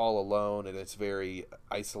 and you're all alone, and it's very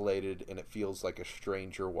isolated, and it feels like a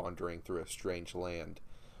stranger wandering through a strange land,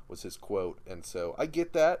 was his quote. And so I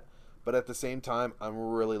get that, but at the same time, I'm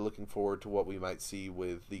really looking forward to what we might see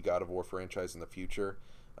with the God of War franchise in the future.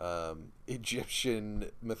 Egyptian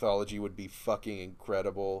mythology would be fucking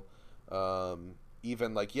incredible.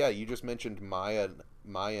 Even like, yeah, you just mentioned the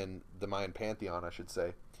Mayan pantheon, I should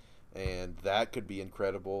say, and that could be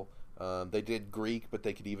incredible. They did Greek, but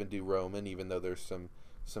they could even do Roman, even though there's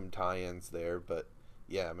some tie-ins there. But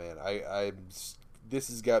yeah, man, this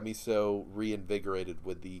has got me so reinvigorated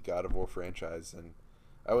with the God of War franchise, and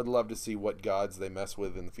I would love to see what gods they mess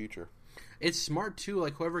with in the future. It's smart too.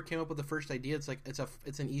 Like whoever came up with the first idea, it's like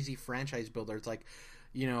it's an easy franchise builder. It's like,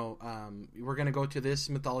 you know, we're gonna go to this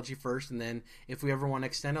mythology first, and then if we ever want to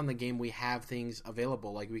extend on the game, we have things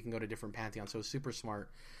available. Like we can go to different pantheons. So it's super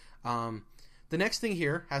smart. The next thing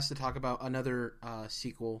here has to talk about another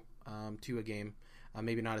sequel to a game,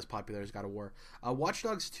 maybe not as popular as God of War. Watch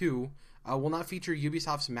Dogs 2 will not feature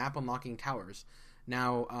Ubisoft's map unlocking towers.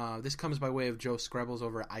 Now, this comes by way of Joe Screbbles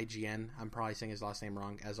over at IGN. I'm probably saying his last name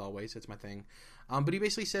wrong, as always. It's my thing. But he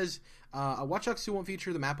basically says, Watch Dogs 2 won't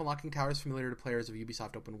feature the map unlocking towers familiar to players of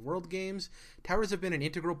Ubisoft open world games. Towers have been an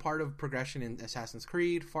integral part of progression in Assassin's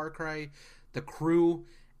Creed, Far Cry, The Crew,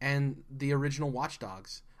 and the original Watch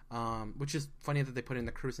Dogs. Which is funny that they put in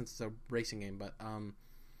The Crew since it's a racing game. But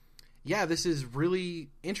yeah, this is really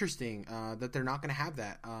interesting that they're not going to have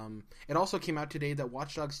that. It also came out today that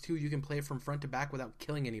Watch Dogs 2, you can play from front to back without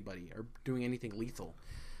killing anybody or doing anything lethal.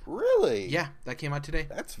 Really? Yeah, that came out today.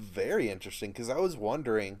 That's very interesting, because I was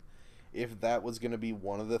wondering if that was going to be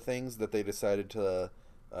one of the things that they decided to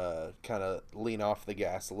kind of lean off the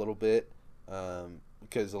gas a little bit,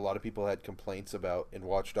 because a lot of people had complaints about, in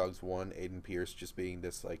Watch Dogs 1, Aiden Pierce just being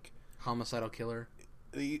this, like... homicidal killer.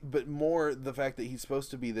 But more the fact that he's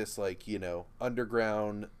supposed to be this, like, you know,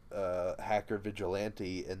 underground hacker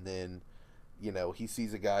vigilante, and then, you know, he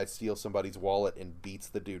sees a guy steal somebody's wallet and beats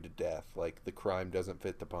the dude to death. Like, the crime doesn't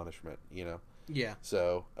fit the punishment, you know? Yeah.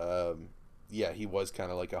 So, yeah, he was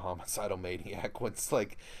kind of like a homicidal maniac when it's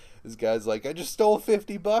like, this guy's like, I just stole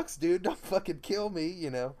 $50, dude, don't fucking kill me, you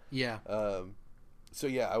know? Yeah. So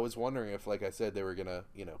yeah, I was wondering if, like I said, they were gonna,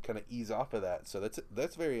 you know, kind of ease off of that. So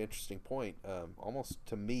that's a very interesting point. Almost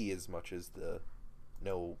to me as much as the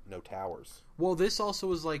no towers. Well, this also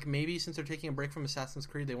was like, maybe since they're taking a break from Assassin's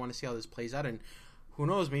Creed, they want to see how this plays out, and who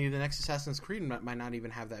knows, maybe the next Assassin's Creed might not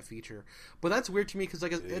even have that feature. But that's weird to me because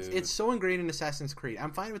like it's so ingrained in Assassin's Creed.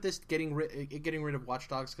 I'm fine with this getting rid of Watch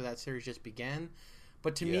Dogs because that series just began,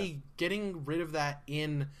 but to me, getting rid of that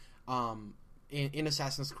in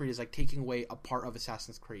Assassin's Creed is like taking away a part of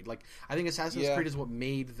Assassin's Creed. Like, I think Assassin's Creed is what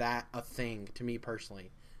made that a thing to me personally.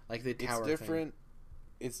 Like the tower thing.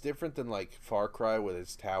 It's different than like Far Cry with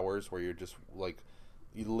its towers, where you're just like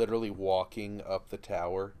you literally walking up the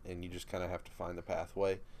tower and you just kind of have to find the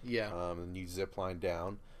pathway. Yeah. And you zip line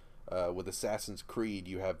down. With Assassin's Creed,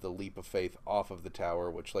 you have the leap of faith off of the tower,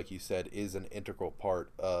 which, like you said, is an integral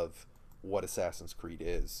part of what Assassin's Creed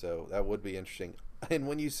is. So that would be interesting. And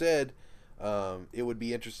when you said it would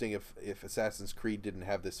be interesting if Assassin's Creed didn't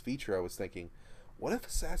have this feature, I was thinking, what if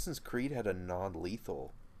Assassin's Creed had a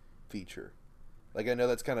non-lethal feature? Like, I know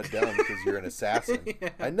that's kind of dumb because you're an assassin. Yeah.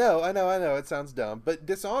 I know. It sounds dumb. But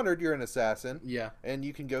Dishonored, you're an assassin. Yeah. And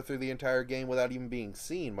you can go through the entire game without even being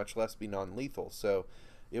seen, much less be non-lethal. So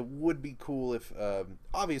it would be cool if,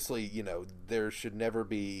 obviously, you know, there should never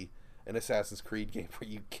be an Assassin's Creed game where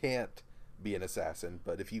you can't be an assassin,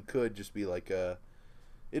 but if you could just be like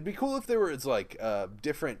it'd be cool if there was like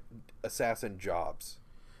different assassin jobs.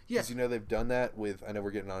 Yeah, because they've done that with. I know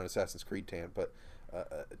we're getting on an Assassin's Creed tangent, but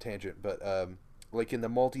like in the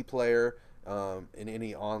multiplayer, in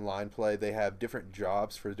any online play, they have different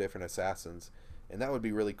jobs for different assassins, and that would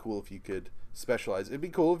be really cool if you could specialize. It'd be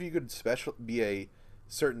cool if you could be a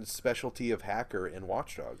certain specialty of hacker in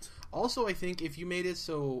Watch Dogs. Also, I think if you made it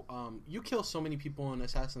so you kill so many people in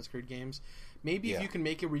Assassin's Creed games, maybe if you can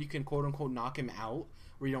make it where you can quote unquote knock him out,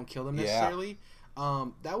 where you don't kill them necessarily,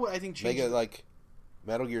 that would, I think, change. Make it like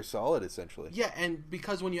Metal Gear Solid, essentially. Yeah, and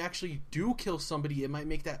because when you actually do kill somebody, it might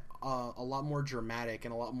make that a lot more dramatic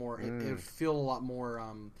and a lot more. It would feel a lot more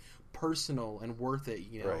personal and worth it.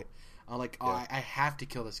 Right. I have to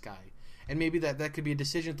kill this guy. And maybe that could be a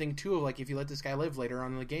decision thing too. Of like, if you let this guy live later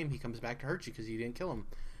on in the game, he comes back to hurt you because you didn't kill him.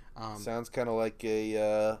 Sounds kind of like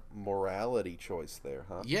a morality choice there,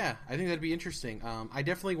 huh? Yeah, I think that'd be interesting. I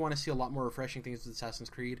definitely want to see a lot more refreshing things with Assassin's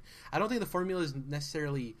Creed. I don't think the formula is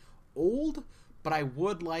necessarily old, but I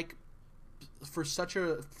would like for such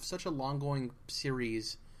a long going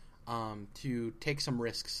series to take some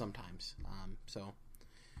risks sometimes.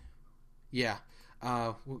 Yeah.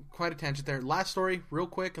 Quite a tangent there. Last story, real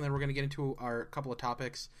quick, and then we're going to get into our couple of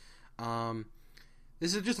topics.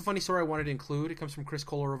 This is just a funny story I wanted to include. It comes from Chris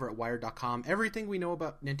Kohler over at Wired.com. Everything we know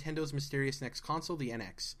about Nintendo's mysterious next console, the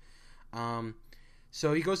NX.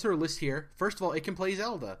 So he goes through a list here. First of all, it can play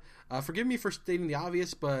Zelda. Forgive me for stating the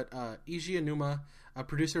obvious, but Eiji Aonuma, a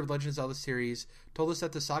producer of Legend of Zelda series, told us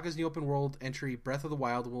that the saga's new open world entry, Breath of the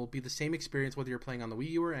Wild, will be the same experience whether you're playing on the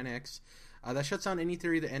Wii U or NX. That shuts down any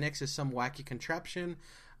theory that NX is some wacky contraption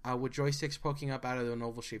with joysticks poking up out of an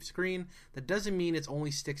oval-shaped screen. That doesn't mean it's only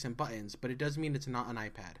sticks and buttons, but it does mean it's not an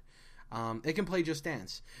iPad. It can play Just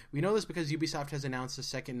Dance. We know this because Ubisoft has announced a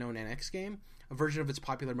second known NX game, a version of its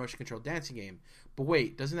popular motion-controlled dancing game. But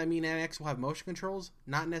wait, doesn't that mean NX will have motion controls?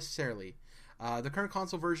 Not necessarily. The current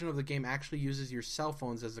console version of the game actually uses your cell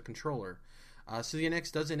phones as the controller, so the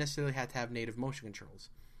NX doesn't necessarily have to have native motion controls.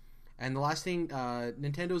 And the last thing,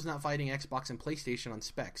 Nintendo's not fighting Xbox and PlayStation on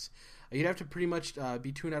specs. You'd have to pretty much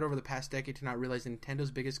be tuned out over the past decade to not realize that Nintendo's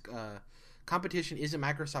biggest competition isn't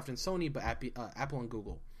Microsoft and Sony, but Apple and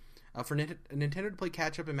Google. For Nintendo to play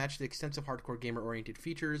catch-up and match the extensive hardcore gamer-oriented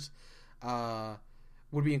features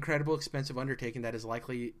would be an incredible, expensive undertaking that is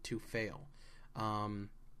likely to fail. And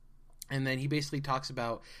then he basically talks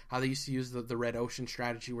about how they used to use the Red Ocean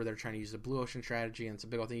strategy, where they're trying to use the Blue Ocean strategy, and it's a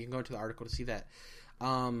big old thing. You can go into the article to see that.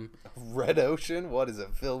 Red Ocean? What is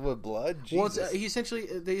it, filled with blood? Jesus. Well, he essentially,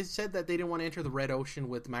 they said that they didn't want to enter the Red Ocean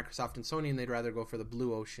with Microsoft and Sony, and they'd rather go for the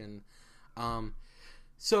Blue Ocean.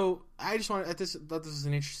 So I just thought this is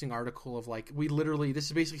an interesting article of like, this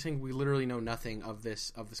is basically saying we literally know nothing of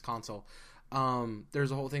this console.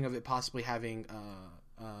 There's a whole thing of it possibly having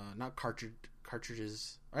not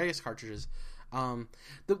cartridges, or I guess cartridges.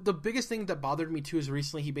 The biggest thing that bothered me too is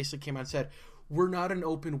recently he basically came out and said, we're not an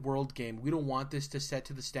open world game. We don't want this to set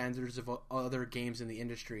to the standards of other games in the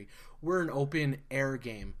industry. We're an open air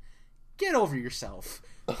game. Get over yourself.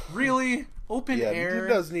 Really? Open air? He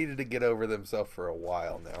does needed to get over themselves for a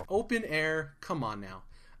while now. Open air? Come on now.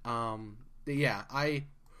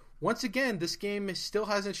 Once again, this game still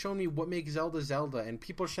hasn't shown me what makes Zelda Zelda, and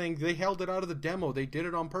people are saying they held it out of the demo. They did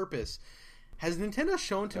it on purpose. Has Nintendo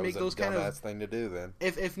shown to make those kind of... That was a dumbass thing to do then.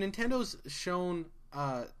 If Nintendo's shown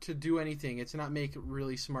to do anything, it's not make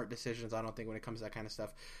really smart decisions, I don't think, when it comes to that kind of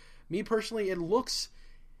stuff. Me personally,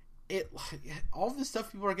 all of the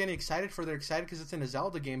stuff people are getting excited for, they're excited because it's in a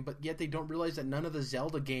Zelda game, but yet they don't realize that none of the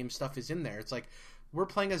Zelda game stuff is in there. It's like, we're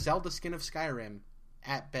playing a Zelda skin of Skyrim,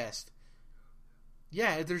 at best.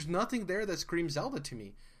 Yeah, there's nothing there that screams Zelda to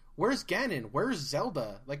me. Where's Ganon? Where's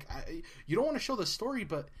Zelda? Like, you don't want to show the story,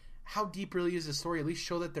 but how deep really is the story? At least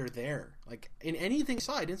show that they're there. Like, in anything I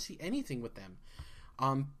saw, I didn't see anything with them.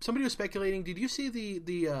 Somebody was speculating. Did you see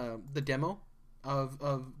the demo of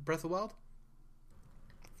Breath of the Wild?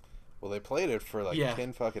 Well, they played it for like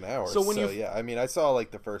 10 fucking hours. So yeah, I mean, I saw like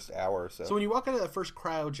the first hour or so. So when you walk into that first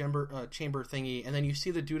cryo chamber thingy, and then you see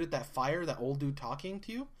the dude at that fire, that old dude talking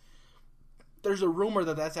to you, there's a rumor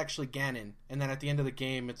that that's actually Ganon. And then at the end of the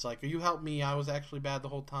game, it's like, you helped me, I was actually bad the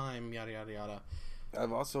whole time, yada, yada, yada.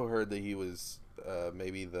 I've also heard that he was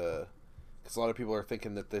maybe because a lot of people are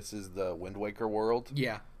thinking that this is the Wind Waker world.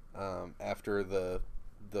 Yeah. After the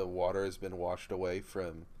water has been washed away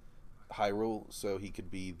from Hyrule, so he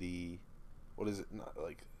could be the, what is it, not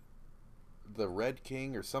like the Red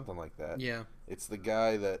King or something like that. Yeah. It's the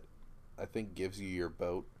guy that I think gives you your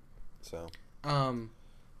boat. So.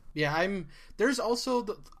 Yeah, there's also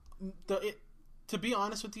To be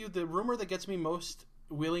honest with you, the rumor that gets me most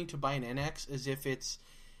willing to buy an NX is if it's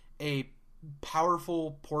a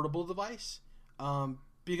powerful portable device.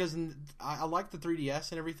 Because I like the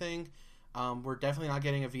 3DS and everything. We're definitely not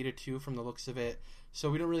getting a Vita 2 from the looks of it. So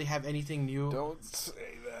we don't really have anything new. Don't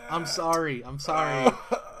say that. I'm sorry.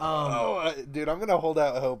 Dude, I'm gonna hold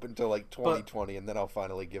out hope until like 2020, and then I'll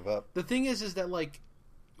finally give up. The thing is that like,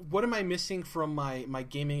 what am I missing from my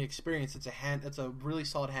gaming experience? It's a really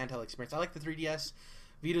solid handheld experience. I like the 3DS.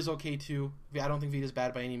 Vita's okay too. I don't think Vita's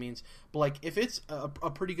bad by any means. But like, if it's a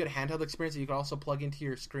pretty good handheld experience that you can also plug into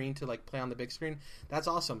your screen to like play on the big screen, that's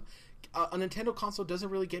awesome. A Nintendo console doesn't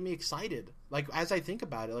really get me excited. Like, as I think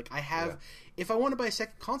about it, like if I want to buy a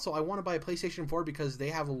second console, I want to buy a PlayStation 4 because they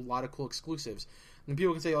have a lot of cool exclusives. And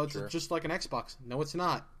people can say, "Oh, it's just like an Xbox." No, it's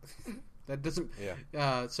not. That doesn't.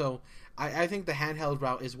 Yeah. So I think the handheld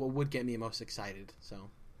route is what would get me most excited.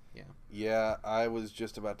 So. Yeah. Yeah, I was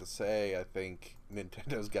just about to say, I think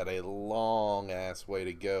Nintendo's got a long ass way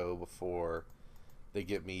to go before they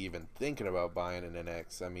get me even thinking about buying an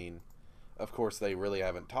NX. I mean, of course, they really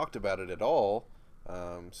haven't talked about it at all,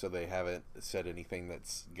 so they haven't said anything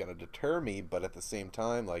that's gonna deter me. But at the same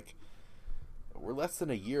time, like, we're less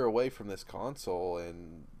than a year away from this console,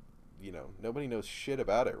 and nobody knows shit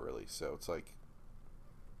about it really. So it's like,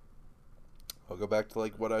 I'll go back to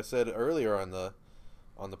like what I said earlier on the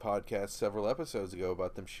podcast several episodes ago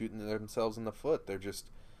about them shooting themselves in the foot. They're just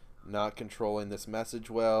not controlling this message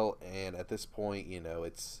well, and at this point,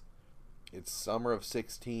 it's summer of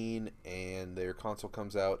 16 and their console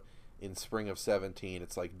comes out in spring of 17.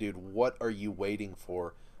 It's like, dude, what are you waiting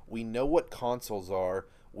for? We know what consoles are.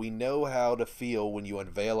 We know how to feel when you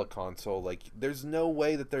unveil a console. Like, there's no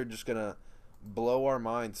way that they're just gonna blow our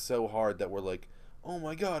minds so hard that we're like, oh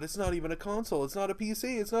my god, it's not even a console, it's not a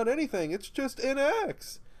PC, it's not anything, it's just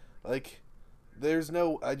NX. Like,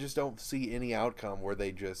 I just don't see any outcome where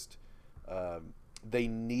they just, they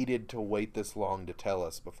needed to wait this long to tell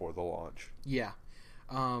us before the launch. Yeah.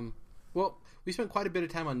 Well, we spent quite a bit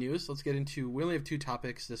of time on news. Let's get into, we only have 2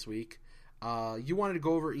 topics this week. You wanted to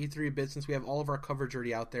go over E3 a bit since we have all of our coverage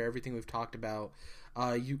already out there, everything we've talked about.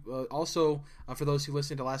 Also, for those who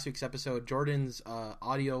listened to last week's episode, Jordan's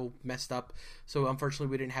audio messed up, so unfortunately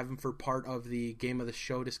we didn't have him for part of the Game of the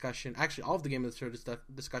Show discussion. Actually, all of the Game of the Show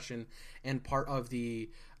discussion and part of the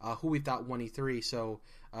who we thought won E3. So,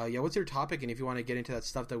 what's your topic? And if you want to get into that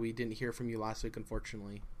stuff that we didn't hear from you last week,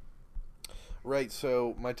 unfortunately. Right,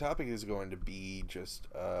 so my topic is going to be just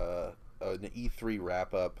an E3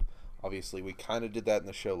 wrap-up. Obviously, we kind of did that in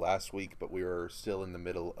the show last week, but we were still in the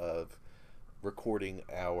middle of recording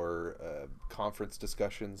our conference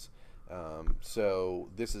discussions. So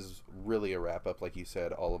this is really a wrap-up. Like you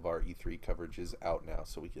said, all of our E3 coverage is out now,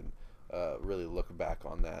 so we can really look back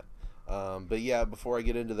on that. But yeah, before I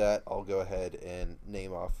get into that, I'll go ahead and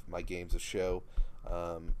name off my games of show.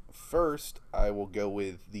 First, I will go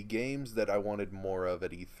with the games that I wanted more of at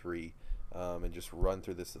E3, and just run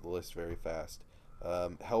through this list very fast.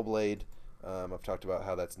 Hellblade, I've talked about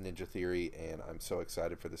how that's Ninja Theory, and I'm so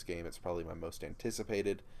excited for this game. It's probably my most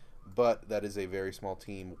anticipated, but that is a very small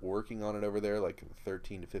team working on it over there, like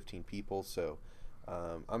 13 to 15 people, so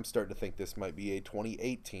I'm starting to think this might be a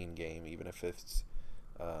 2018 game, even if it's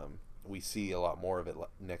we see a lot more of it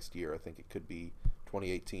next year. I think it could be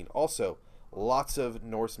 2018. Also, lots of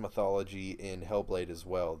Norse mythology in Hellblade as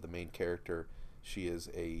well. The main character, she is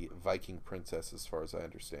a Viking princess as far as I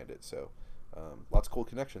understand it, so lots of cool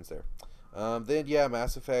connections there. Then, yeah,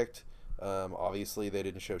 Mass Effect. Obviously, they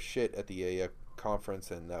didn't show shit at the EA conference,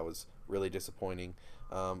 and that was really disappointing.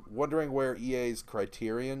 Wondering where EA's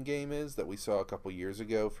Criterion game is that we saw a couple years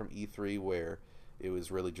ago from E3, where it was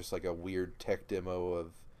really just like a weird tech demo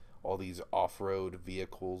of all these off-road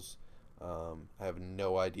vehicles. I have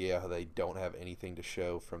no idea how they don't have anything to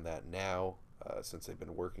show from that now, since they've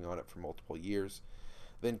been working on it for multiple years.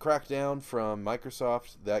 Then Crackdown from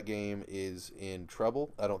Microsoft. That game is in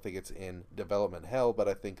trouble. I don't think it's in development hell, but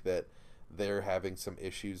I think that they're having some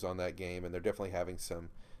issues on that game, and they're definitely having some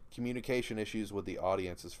communication issues with the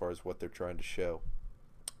audience as far as what they're trying to show.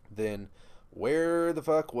 Then, where the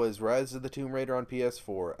fuck was Rise of the Tomb Raider on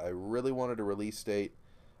PS4? I really wanted a release date.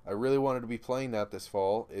 I really wanted to be playing that this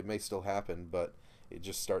fall. It may still happen, but it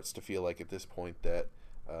just starts to feel like at this point that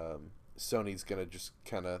Sony's going to just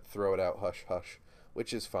kind of throw it out hush-hush,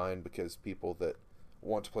 which is fine because people that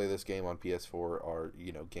want to play this game on PS4 are,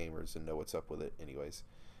 gamers and know what's up with it anyways.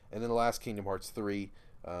 And then the last, Kingdom Hearts 3,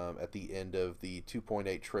 at the end of the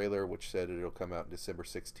 2.8 trailer, which said it'll come out December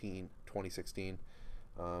 16, 2016.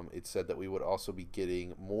 It said that we would also be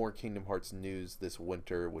getting more Kingdom Hearts news this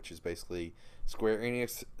winter, which is basically Square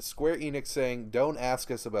Enix saying, "Don't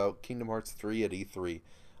ask us about Kingdom Hearts 3 at E3,"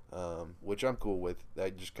 which I'm cool with.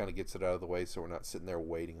 That just kind of gets it out of the way, so we're not sitting there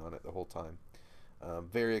waiting on it the whole time.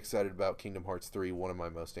 Very excited about Kingdom Hearts 3, one of my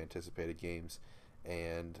most anticipated games,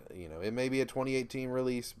 and it may be a 2018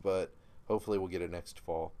 release, but hopefully we'll get it next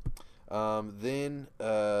fall. Then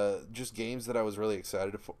just games that I was really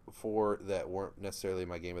excited for that weren't necessarily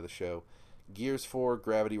my game of the show. Gears 4,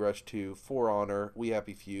 Gravity Rush 2, For Honor, We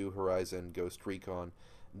Happy Few, Horizon, Ghost Recon,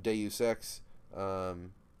 Deus Ex.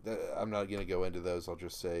 I'm not going to go into those. I'll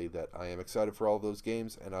just say that I am excited for all those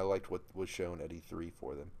games, and I liked what was shown at E3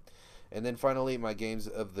 for them. And then finally, my games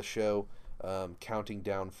of the show, counting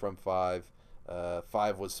down from 5.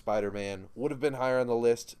 5 was Spider-Man. Would have been higher on the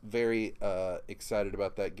list. Very excited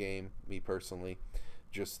about that game, me personally.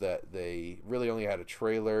 Just that they really only had a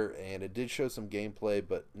trailer, and it did show some gameplay,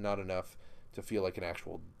 but not enough to feel like an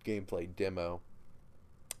actual gameplay demo.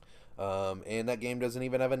 And that game doesn't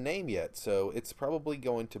even have a name yet, so it's probably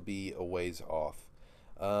going to be a ways off.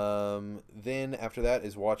 Then after that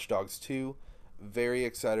is Watch Dogs 2. Very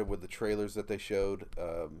excited with the trailers that they showed,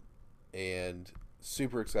 and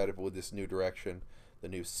super excited with this new direction, the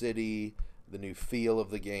new city, the new feel of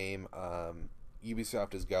the game.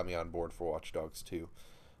 Ubisoft has got me on board for Watch Dogs 2.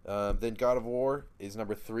 Then God of War is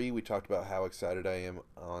number 3. We talked about how excited I am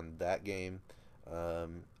on that game.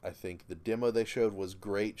 I think the demo they showed was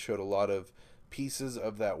great, showed a lot of pieces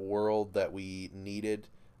of that world that we needed,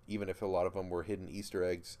 even if a lot of them were hidden Easter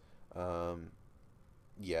eggs.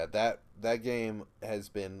 Yeah, that game has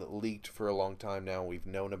been leaked for a long time now. We've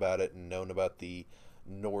known about it and known about the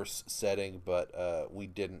Norse setting, but we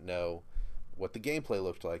didn't know what the gameplay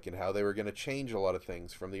looked like and how they were going to change a lot of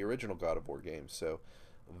things from the original God of War games. So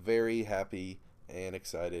very happy and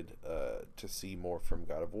excited to see more from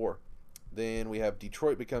God of War. Then we have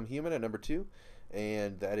Detroit Become Human at number 2,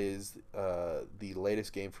 and that is the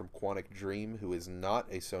latest game from Quantic Dream, who is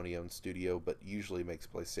not a Sony-owned studio, but usually makes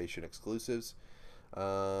PlayStation exclusives.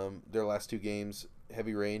 Their last 2 games,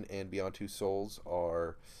 Heavy Rain and Beyond Two Souls,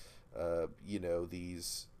 are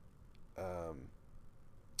these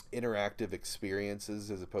interactive experiences,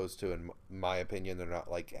 as opposed to, in my opinion, they're not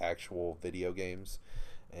like actual video games.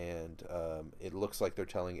 And it looks like they're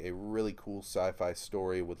telling a really cool sci-fi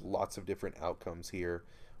story with lots of different outcomes here,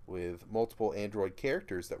 with multiple android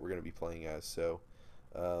characters that we're going to be playing as. So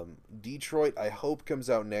Detroit, I hope, comes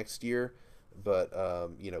out next year, but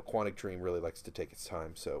Quantic Dream really likes to take its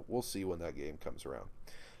time, so we'll see when that game comes around.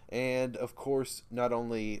 And of course, not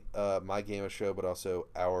only my game of show, but also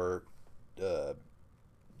our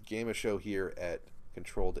game of show here at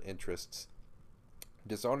Controlled Interests,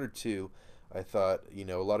 Dishonored 2. I thought,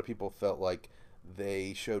 a lot of people felt like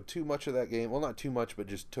they showed too much of that game. Well, not too much, but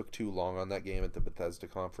just took too long on that game at the Bethesda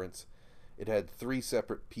conference. It had 3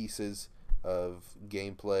 separate pieces of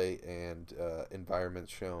gameplay and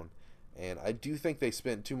environments shown. And I do think they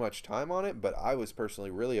spent too much time on it, but I was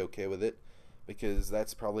personally really okay with it, because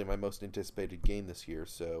that's probably my most anticipated game this year.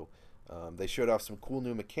 So they showed off some cool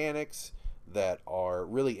new mechanics that are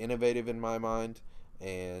really innovative in my mind,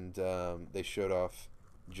 and they showed off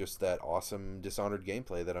just that awesome Dishonored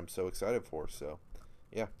gameplay that I'm so excited for. So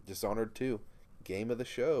yeah, Dishonored 2, game of the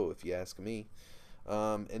show, if you ask me.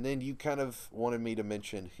 And then you kind of wanted me to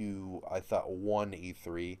mention who I thought won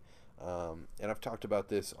E3. And I've talked about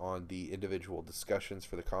this on the individual discussions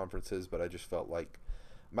for the conferences, but I just felt like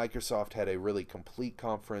Microsoft had a really complete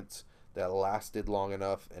conference that lasted long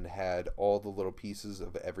enough and had all the little pieces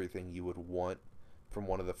of everything you would want from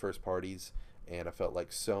one of the first parties. And I felt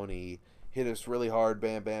like Sony hit us really hard,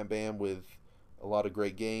 bam, bam, bam, with a lot of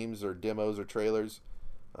great games or demos or trailers.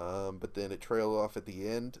 But then it trailed off at the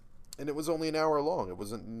end, and it was only an hour long. It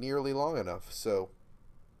wasn't nearly long enough. So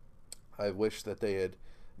I wish that they had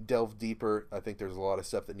delved deeper. I think there's a lot of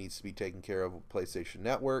stuff that needs to be taken care of with PlayStation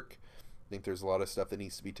Network. I think there's a lot of stuff that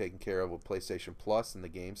needs to be taken care of with PlayStation Plus and the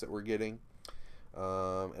games that we're getting.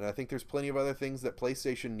 And I think there's plenty of other things that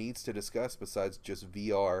PlayStation needs to discuss besides just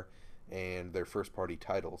VR and their first-party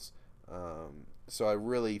titles. So I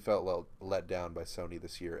really felt let down by Sony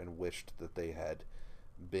this year and wished that they had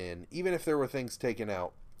been, even if there were things taken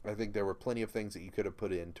out, I think there were plenty of things that you could have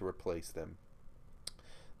put in to replace them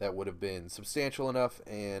that would have been substantial enough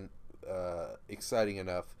and exciting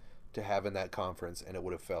enough to have in that conference, and it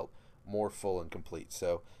would have felt more full and complete.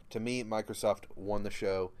 So to me, Microsoft won the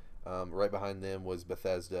show. Right behind them was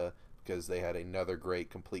Bethesda, because they had another great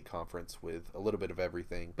complete conference with a little bit of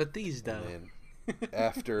everything. Bethesda. And then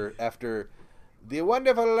after the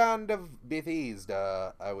wonderful land of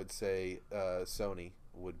Bethesda, I would say Sony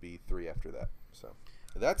would be 3 after that. So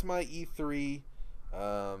that's my E3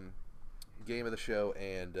 game of the show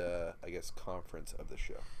and I guess conference of the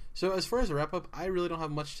show. So as far as the wrap up, I really don't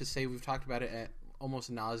have much to say. We've talked about it at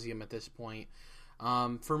almost nauseum at this point.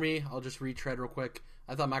 For me, I'll just retread real quick.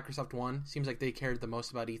 I thought Microsoft won. Seems like they cared the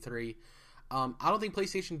most about E3. I don't think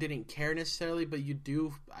PlayStation didn't care necessarily, but you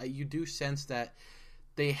do sense that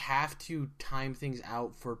they have to time things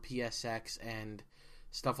out for PSX and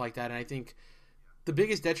stuff like that. And I think the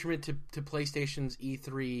biggest detriment to PlayStation's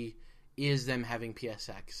E3 is them having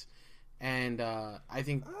PSX. And I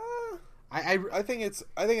think I think it's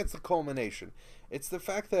the culmination. It's the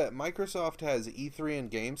fact that Microsoft has E3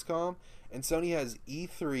 and Gamescom, and Sony has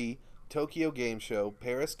E3, Tokyo Game Show,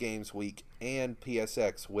 Paris Games Week, and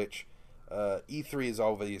PSX, which E3 is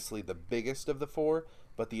obviously the biggest of the four,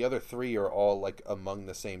 but the other three are all like among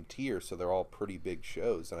the same tier, so they're all pretty big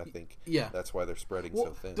shows, and I think that's why they're spreading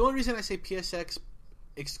so thin. The only reason I say PSX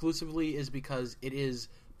exclusively is because it is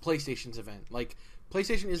PlayStation's event. Like,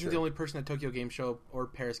 PlayStation isn't the only person at Tokyo Game Show or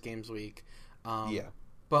Paris Games Week.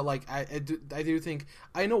 But like I do think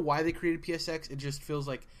I know why they created PSX. It just feels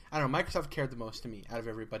like, I don't know, Microsoft cared the most to me out of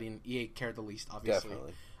everybody, and EA cared the least, obviously.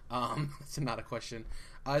 Definitely. It's not a question.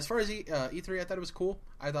 As far as E3, I thought it was cool.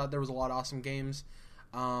 I thought there was a lot of awesome games.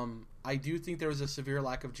 I do think there was a severe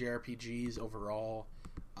lack of JRPGs overall.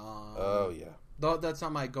 Though that's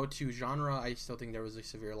not my go-to genre, I still think there was a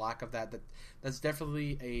severe lack of that. That's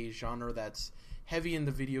definitely a genre that's heavy in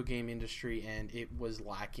the video game industry, and it was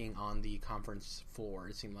lacking on the conference floor,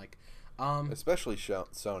 it seemed like. Especially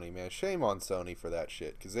Sony, man. Shame on Sony for that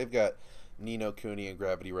shit, because they've got Ni no Kuni and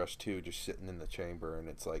Gravity Rush 2 just sitting in the chamber, and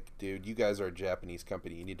it's like, dude, you guys are a Japanese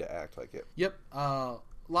company. You need to act like it. Yep.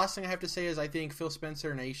 Last thing I have to say is I think Phil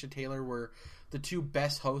Spencer and Aisha Taylor were the two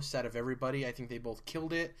best hosts out of everybody. I think they both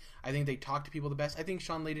killed it. I think they talked to people the best. I think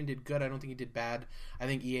Sean Layden did good. I don't think he did bad. I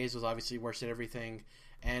think EA's was obviously worst at everything.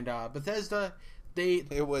 And Bethesda,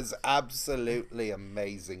 It was absolutely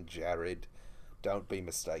amazing, Jared. Don't be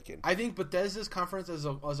mistaken. I think Bethesda's conference as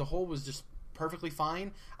a whole was just perfectly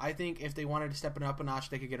fine. I think if they wanted to step it up a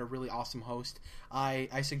notch, they could get a really awesome host.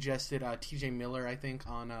 I suggested TJ Miller, I think,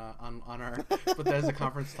 on our Bethesda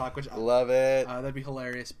conference talk, which love it. That'd be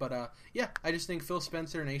hilarious. But I just think Phil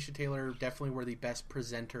Spencer and Aisha Taylor definitely were the best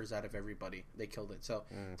presenters out of everybody. They killed it. So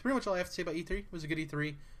that's pretty much all I have to say about E3. It was a good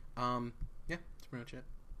E3. That's pretty much it.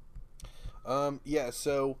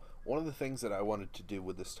 So one of the things that I wanted to do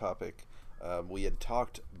with this topic, we had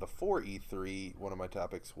talked before E3. One of my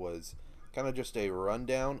topics was kind of just a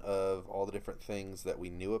rundown of all the different things that we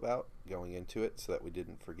knew about going into it, so that we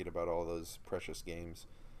didn't forget about all those precious games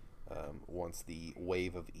once the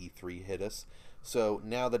wave of E3 hit us. So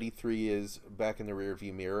now that E3 is back in the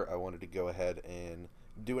rearview mirror, I wanted to go ahead and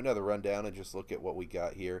do another rundown and just look at what we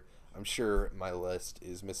got here. I'm sure my list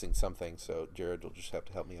is missing something, so Jared will just have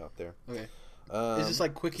to help me out there. Okay. Is this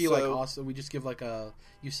like quickie, like also we just give like a,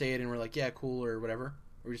 you say it and we're like, yeah, cool, or whatever? Or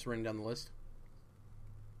we're just running down the list?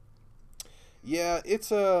 Yeah, it's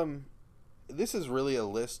this is really a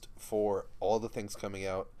list for all the things coming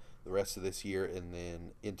out the rest of this year and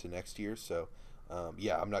then into next year. So,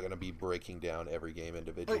 I'm not going to be breaking down every game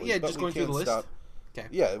individually. But just going through the list. Okay.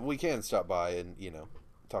 Yeah, we can stop by and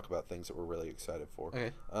talk about things that we're really excited for.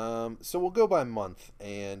 Okay. So we'll go by month,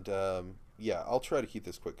 and I'll try to keep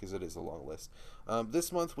this quick because it is a long list.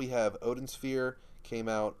 This month we have Odin Sphere came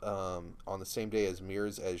out on the same day as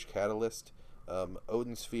Mirror's Edge Catalyst.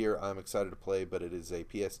 Odin Sphere I'm excited to play, but it is a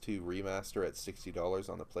PS2 remaster at $60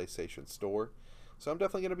 on the PlayStation Store. So I'm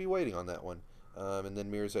definitely going to be waiting on that one. And then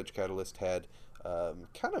Mirror's Edge Catalyst had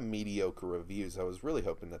kind of mediocre reviews. I was really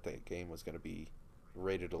hoping that that game was going to be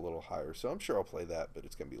rated a little higher. So I'm sure I'll play that, but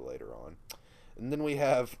it's going to be later on. And then we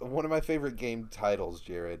have one of my favorite game titles,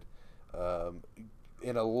 Jared,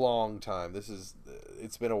 in a long time.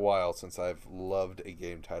 It's been a while since I've loved a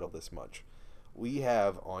game title this much. We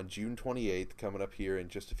have on June 28th, coming up here in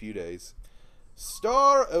just a few days,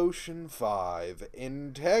 Star Ocean 5,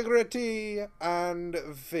 Integrity and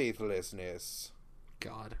Faithlessness.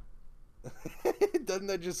 God. Doesn't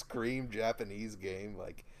that just scream Japanese game?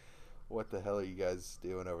 Like, what the hell are you guys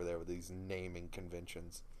doing over there with these naming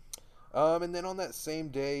conventions? And then on that same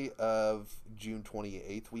day of June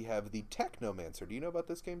 28th, we have the Technomancer. Do you know about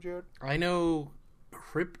this game, Jared? I know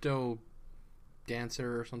Crypto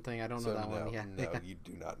Dancer or something. I don't know that one. Yeah. No, you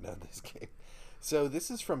do not know this game. So this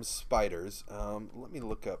is from Spiders. Let me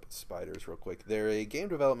look up Spiders real quick. They're a game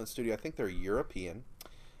development studio. I think they're European.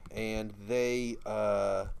 And they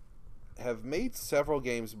have made several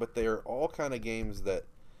games, but they're all kind of games that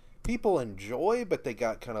people enjoy, but they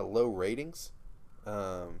got kind of low ratings.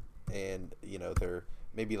 And, they're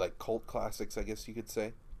maybe like cult classics, I guess you could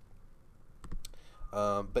say.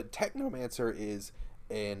 But Technomancer is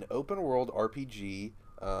an open world RPG.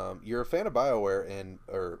 You're a fan of BioWare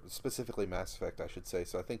or specifically Mass Effect, I should say.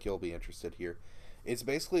 So I think you'll be interested here. It's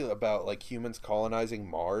basically about like humans colonizing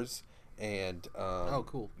Mars, and Oh,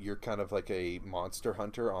 cool. you're kind of like a monster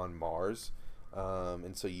hunter on Mars,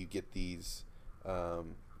 and so you get these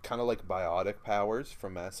kind of like biotic powers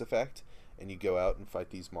from Mass Effect, and you go out and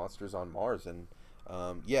fight these monsters on Mars. And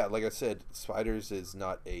yeah, like I said, Spiders is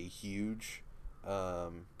not a huge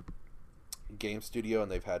game studio,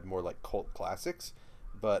 and they've had more like cult classics,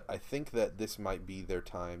 but I think that this might be their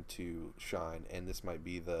time to shine, and this might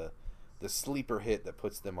be the sleeper hit that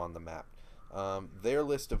puts them on the map. Their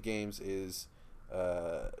list of games is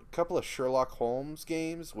a couple of Sherlock Holmes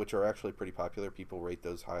games, which are actually pretty popular. People rate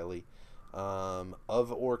those highly. Of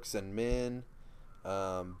Orcs and Men,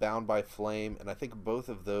 Bound by Flame, and I think both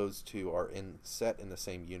of those two are set in the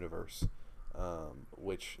same universe,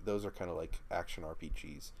 which those are kind of like action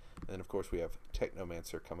RPGs. And then, of course, we have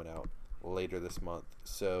Technomancer coming out later this month.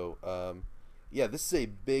 So, yeah, this is a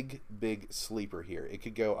big, big sleeper here. It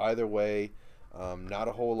could go either way. Not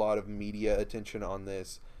a whole lot of media attention on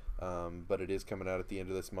this, but it is coming out at the end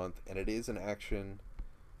of this month, and it is an action,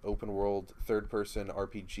 open-world, third-person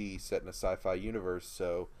RPG set in a sci-fi universe,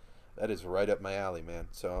 so that is right up my alley, man.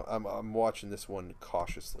 So I'm watching this one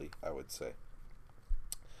cautiously, I would say.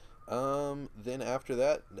 Then after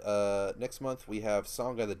that, next month we have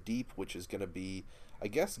Song of the Deep, which is going to be, I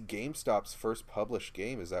guess, GameStop's first published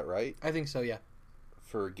game. Is that right? I think so, yeah.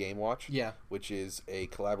 For Game Watch? Yeah. Which is a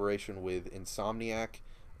collaboration with Insomniac,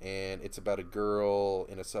 and it's about a girl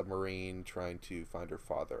in a submarine trying to find her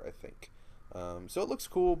father, I think. So it looks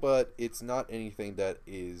cool, but it's not anything that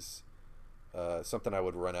is something I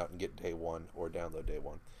would run out and get day one or download day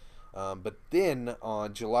one. But then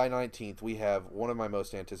on July 19th, we have one of my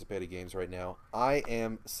most anticipated games right now, I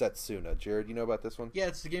Am Setsuna. Jared, you know about this one? Yeah,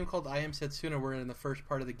 it's a game called I Am Setsuna, where in the first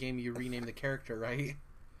part of the game you rename the character, right?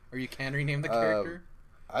 Or you can rename the character?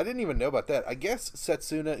 I didn't even know about that. I guess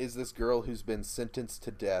Setsuna is this girl who's been sentenced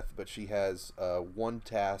to death, but she has one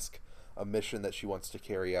task, a mission that she wants to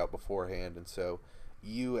carry out beforehand, and so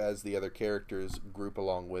you, as the other characters, group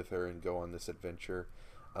along with her and go on this adventure.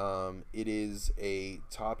 It is a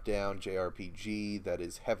top-down JRPG that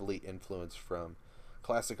is heavily influenced from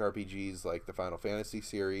classic RPGs like the Final Fantasy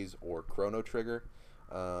series or Chrono Trigger.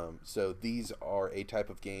 So these are a type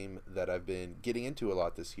of game that I've been getting into a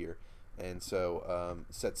lot this year. And so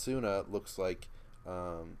Setsuna looks like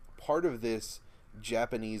part of this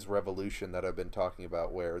Japanese revolution that I've been talking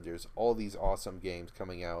about, where there's all these awesome games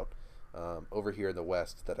coming out over here in the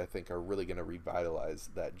West that I think are really going to revitalize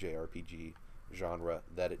that JRPG genre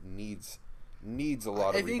that it needs a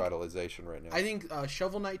lot of revitalization right now. I think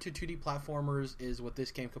Shovel Knight to 2D platformers is what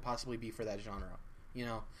this game could possibly be for that genre. You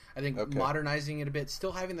know, I think modernizing it a bit,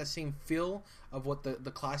 still having that same feel of what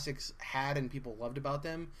the classics had and people loved about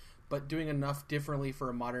them, but doing enough differently for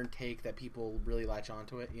a modern take that people really latch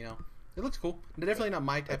onto it. You know, it looks cool. Definitely not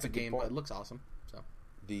my type of game, but it looks awesome. So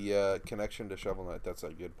the connection to Shovel Knight, that's a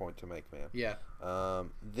good point to make, man. Yeah.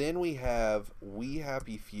 Then we have We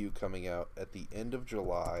Happy Few coming out at the end of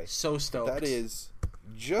July. So stoked. That is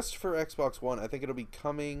just for Xbox One. I think it'll be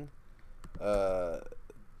coming to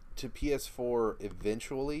PS4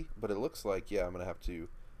 eventually, but it looks like, I'm going to have to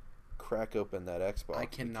crack open that Xbox. I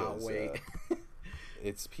cannot wait.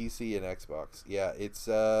 It's PC and Xbox. Yeah, it's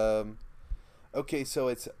okay, so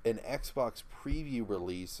it's an Xbox preview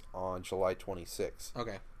release on July 26th.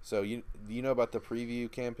 Okay. So you know about the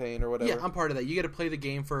preview campaign or whatever? Yeah, I'm part of that. You get to play the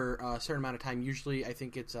game for a certain amount of time. Usually, I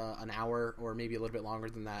think it's an hour or maybe a little bit longer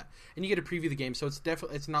than that. And you get to preview the game, so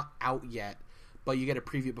it's not out yet, but you get to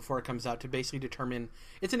preview it before it comes out to basically determine.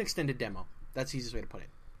 It's an extended demo. That's the easiest way to put it.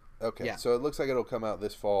 Okay, yeah. So it looks like it'll come out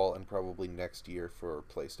this fall and probably next year for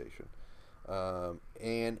PlayStation.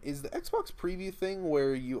 And is the Xbox preview thing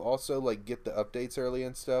where you also like get the updates early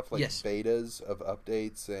and stuff, like yes. betas of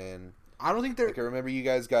updates? And I don't think they're. Like, I remember you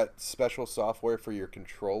guys got special software for your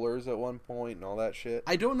controllers at one point and all that shit.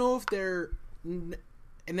 I don't know if they're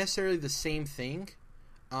necessarily the same thing.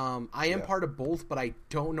 I am part of both, but I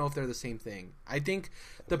don't know if they're the same thing. I think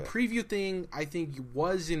the preview thing,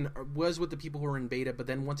 was with the people who were in beta, but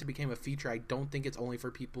then once it became a feature, I don't think it's only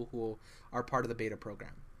for people who are part of the beta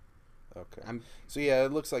program. Okay. So yeah,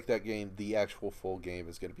 it looks like that game, the actual full game,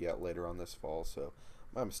 is going to be out later on this fall. So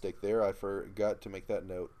my mistake there. I forgot to make that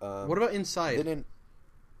note. What about Inside? Then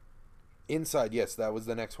Inside, yes, that was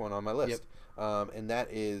the next one on my list. Yep. And that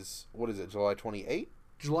is, what is it, July 28th?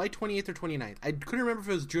 July 28th or 29th. I couldn't remember if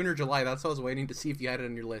it was June or July. That's what I was waiting to see if you had it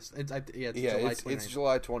on your list. It's July 29th. It's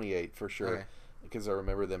July 28th for sure. Okay. because I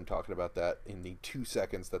remember them talking about that in the 2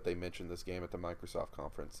 seconds that they mentioned this game at the Microsoft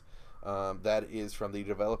conference. That is from the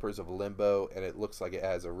developers of Limbo, and it looks like it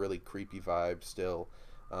has a really creepy vibe still.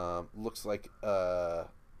 Looks like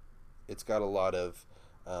it's got a lot of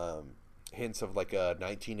hints of like a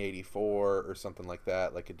 1984 or something like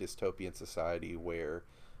that, like a dystopian society where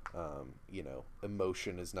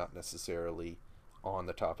emotion is not necessarily on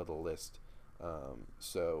the top of the list.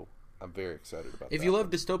 So I'm very excited about that. If you love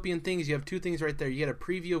dystopian things, you have two things right there. You get a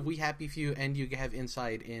preview of We Happy Few, and you have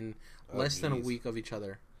Inside in less than a week of each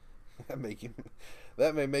other.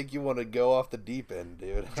 That may make you want to go off the deep end,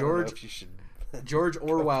 dude. George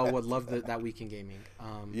Orwell would love that week in gaming.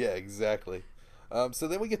 Yeah, exactly. So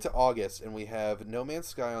then we get to August, and we have No Man's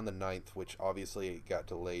Sky on the 9th, which obviously got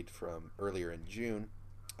delayed from earlier in June.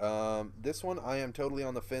 This one I am totally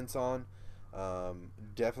on the fence on.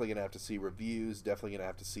 Definitely going to have to see reviews, definitely going to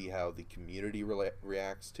have to see how the community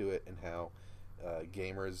reacts to it and how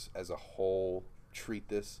gamers as a whole treat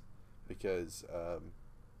this, because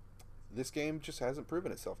this game just hasn't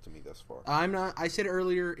proven itself to me thus far. I said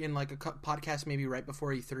earlier in like a podcast maybe right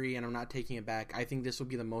before E3, and I'm not taking it back. I think this will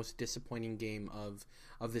be the most disappointing game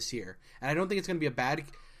of this year. And I don't think it's going to be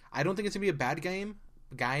a bad game.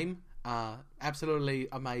 Absolutely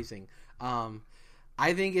amazing.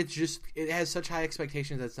 I think it has such high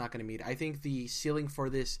expectations that it's not going to meet. I think the ceiling for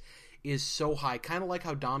this is so high, kind of like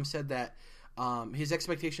how Dom said that his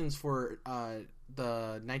expectations for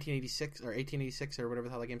the 1986 or 1886 or whatever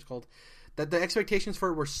the hell that game's called, that the expectations for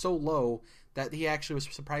it were so low that he actually was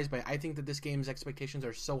surprised by it. I think that this game's expectations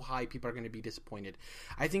are so high, people are going to be disappointed.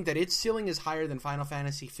 I think that its ceiling is higher than Final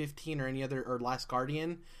Fantasy 15 or any other, or Last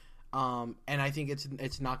Guardian, and I think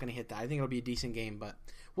it's not going to hit that. I think it'll be a decent game, but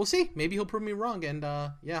we'll see. Maybe he'll prove me wrong, and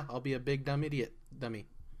I'll be a big dumb idiot dummy.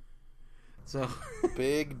 So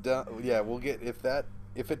big dumb. Yeah, we'll get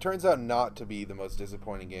if it turns out not to be the most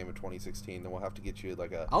disappointing game of 2016, then we'll have to get you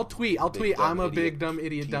like a. I'll tweet. I'm a big dumb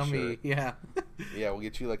idiot t-shirt. Dummy. Yeah. Yeah, we'll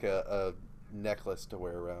get you like a necklace to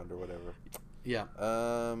wear around or whatever. Yeah.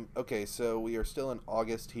 Okay, so we are still in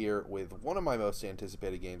August here with one of my most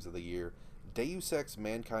anticipated games of the year, Deus Ex: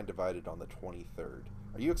 Mankind Divided on the 23rd.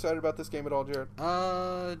 Are you excited about this game at all, Jared?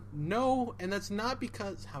 No, and that's not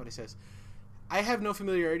because how would I say this? I have no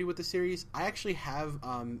familiarity with the series. I actually have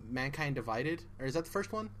Mankind Divided. Or is that the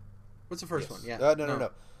first one? What's the first one? Yeah.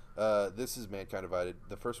 No. This is Mankind Divided.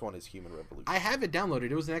 The first one is Human Revolution. I have it downloaded.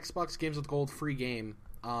 It was an Xbox Games with Gold free game.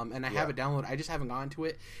 And I have it downloaded. I just haven't gotten to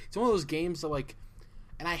it. It's one of those games that like,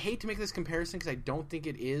 and I hate to make this comparison because I don't think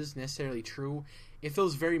it is necessarily true. It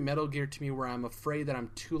feels very Metal Gear to me, where I'm afraid that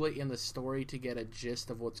I'm too late in the story to get a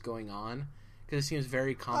gist of what's going on, because it seems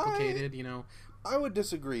very complicated, I would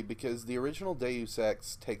disagree, because the original Deus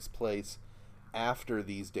Ex takes place after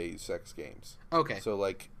these Deus Ex games. Okay. So,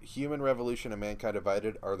 like, Human Revolution and Mankind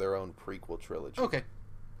Divided are their own prequel trilogy. Okay.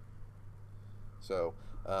 So,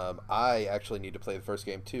 I actually need to play the first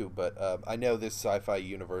game too, but I know this sci-fi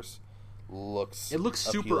universe looks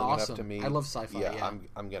super awesome to me. I love sci-fi. Yeah.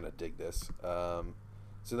 I'm gonna dig this.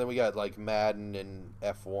 So then we got like Madden and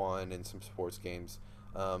F1 and some sports games.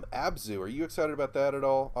 Abzu, are you excited about that at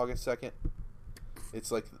all? August 2nd. It's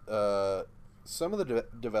like some of the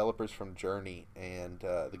developers from Journey and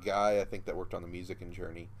the guy I think that worked on the music in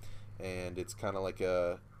Journey, and it's kind of like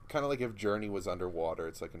if Journey was underwater.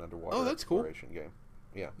 It's like an underwater exploration game.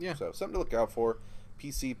 Yeah. So something to look out for.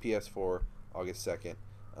 PC, PS4, August 2nd.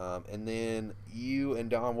 And then you and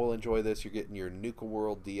Dom will enjoy this. You're getting your Nuka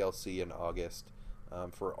World DLC in August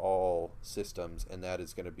for all systems, and that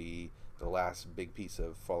is going to be the last big piece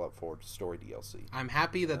of Fallout 4 story DLC. I'm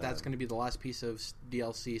happy that that's going to be the last piece of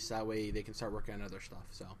DLC, so that way they can start working on other stuff.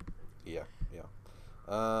 So yeah.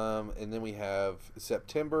 And then we have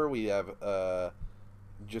September. We have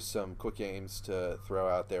just some quick games to throw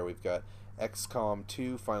out there. We've got XCOM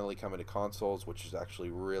 2 finally coming to consoles, which is actually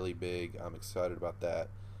really big. I'm excited about that.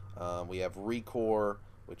 We have ReCore,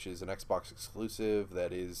 which is an Xbox exclusive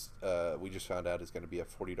that is we just found out is going to be a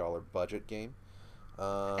 $40 budget game.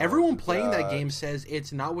 Everyone playing that game says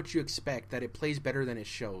it's not what you expect, that it plays better than it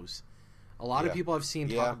shows. A lot of people I've seen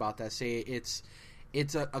talk about that say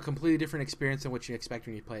it's a completely different experience than what you expect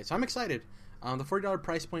when you play it. So I'm excited. The $40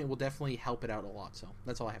 price point will definitely help it out a lot. So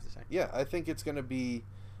that's all I have to say. Yeah, I think it's going to be...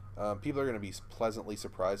 people are going to be pleasantly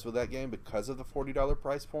surprised with that game because of the $40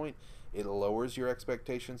 price point. It lowers your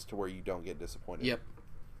expectations to where you don't get disappointed.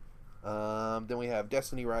 Yep. Then we have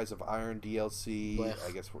Destiny Rise of Iron DLC. Blech.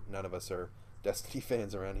 I guess none of us are Destiny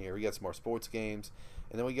fans around here. We got some more sports games.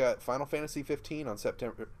 And then we got Final Fantasy 15 on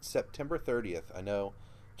September 30th. I know,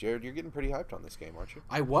 Jared, you're getting pretty hyped on this game, aren't you?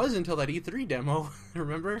 I was until that E3 demo.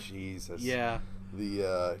 Remember? Jesus. Yeah.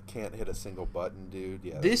 The can't hit a single button, dude.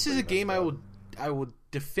 Yeah, This is a game I will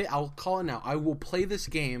defend. I'll call it now. I will play this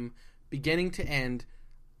game beginning to end.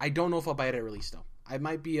 I don't know if I'll buy it at release though. It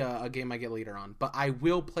might be a game I get later on, but I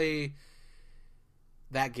will play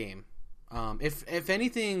that game. If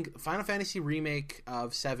anything, Final Fantasy Remake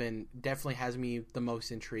of 7 definitely has me the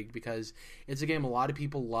most intrigued because it's a game a lot of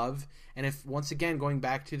people love. And if, once again, going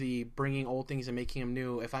back to the bringing old things and making them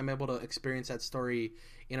new, if I'm able to experience that story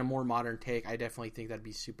in a more modern take, I definitely think that'd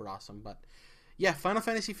be super awesome. But yeah, Final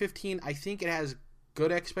Fantasy 15, I think it has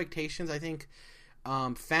good expectations. I think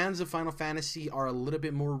fans of Final Fantasy are a little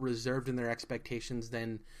bit more reserved in their expectations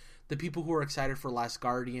than the people who are excited for Last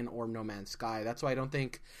Guardian or No Man's Sky. That's why I don't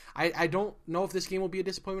think I don't know if this game will be a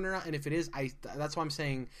disappointment or not. And if it is, that's why I'm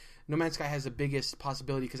saying No Man's Sky has the biggest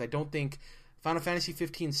possibility because I don't think Final Fantasy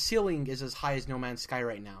 15 ceiling is as high as No Man's Sky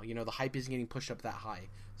right now. You know, the hype isn't getting pushed up that high.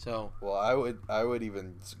 So well, I would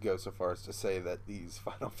even go so far as to say that these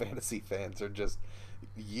Final Fantasy fans are just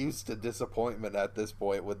used to disappointment at this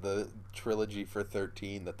point with the trilogy for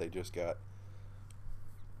 13 that they just got.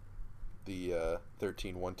 The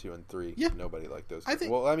 13, 1, 2, and 3. Yeah. Nobody liked those.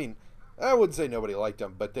 Well, I mean, I wouldn't say nobody liked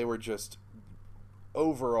them, but they were just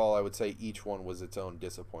overall, I would say each one was its own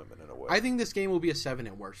disappointment in a way. I think this game will be a 7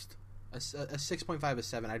 at worst. A 6.5, a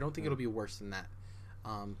 7. I don't think it'll be worse than that.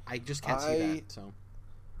 I just can't see that. So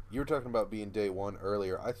you were talking about being day one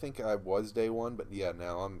earlier. I think I was day one, but yeah,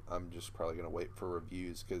 now I'm just probably gonna wait for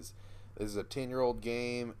reviews because this is a 10-year-old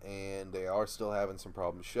game and they are still having some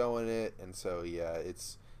problems showing it, and so yeah,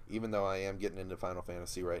 it's. Even though I am getting into Final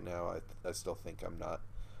Fantasy right now, I still think I'm not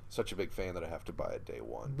such a big fan that I have to buy it day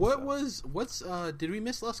one. Did we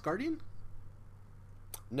miss Last Guardian?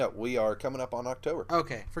 No, we are coming up on October.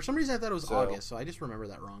 Okay. For some reason I thought it was August, so I just remember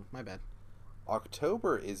that wrong. My bad.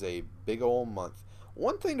 October is a big old month.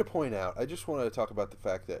 One thing to point out, I just wanted to talk about the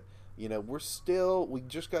fact that, you know, we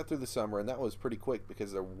just got through the summer, and that was pretty quick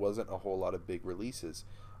because there wasn't a whole lot of big releases.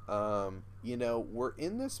 You know, we're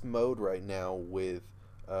in this mode right now with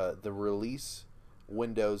the release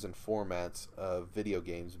windows and formats of video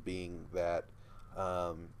games being that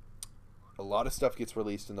a lot of stuff gets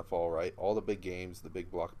released in the fall, right? All the big games, the big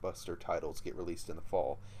blockbuster titles get released in the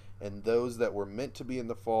fall. And those that were meant to be in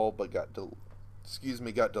the fall but got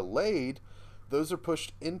delayed, those are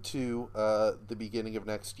pushed into the beginning of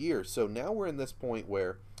next year. So now we're in this point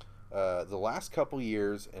where the last couple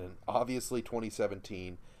years, and obviously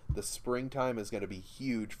 2017, the springtime is going to be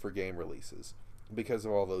huge for game releases because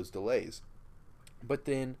of all those delays. But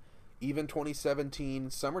then even 2017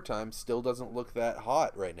 summertime still doesn't look that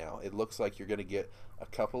hot right now. It looks like you're going to get a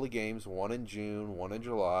couple of games, one in June, one in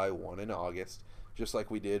July, one in August, just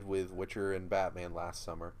like we did with Witcher and Batman last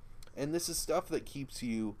summer. And this is stuff that keeps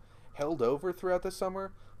you held over throughout the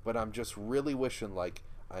summer, but I'm just really wishing, like,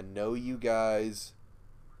 I know you guys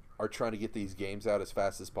are trying to get these games out as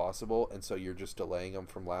fast as possible, and so you're just delaying them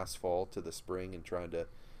from last fall to the spring and trying to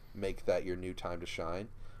make that your new time to shine.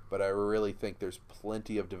 But I really think there's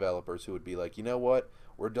plenty of developers who would be like, you know what,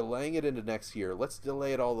 we're delaying it into next year. Let's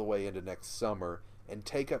delay it all the way into next summer and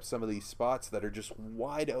take up some of these spots that are just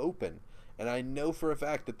wide open. And I know for a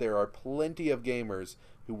fact that there are plenty of gamers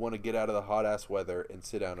who want to get out of the hot-ass weather and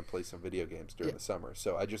sit down and play some video games during the summer.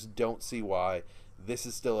 So I just don't see why this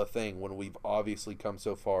is still a thing when we've obviously come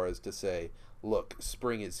so far as to say, look,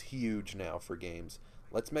 spring is huge now for games.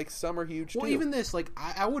 Let's make summer huge, well, too. Even this, like,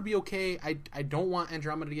 I would be okay. I don't want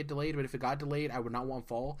Andromeda to get delayed, but if it got delayed, I would not want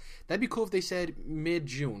fall. That'd be cool if they said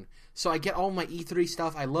mid-June. So I get all my E3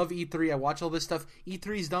 stuff. I love E3. I watch all this stuff.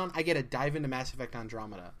 E3's done. I get to dive into Mass Effect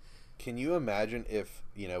Andromeda. Can you imagine if,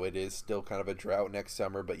 you know, it is still kind of a drought next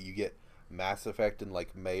summer, but you get Mass Effect in,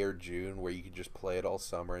 like, May or June where you can just play it all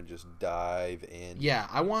summer and just dive in? Yeah,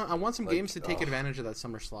 I want some games to take advantage of that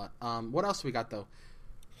summer slot. What else we got, though?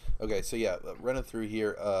 Okay, so yeah, running through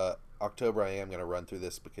here, October I am going to run through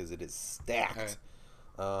this because it is stacked.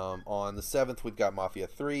 Right. On the 7th, we've got Mafia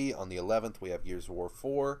 3. On the 11th, we have Gears of War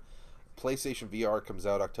 4. PlayStation VR comes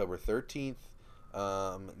out October 13th.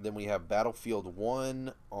 Then we have Battlefield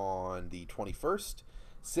 1 on the 21st.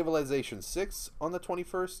 Civilization 6 on the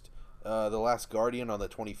 21st. The Last Guardian on the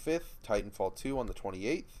 25th. Titanfall 2 on the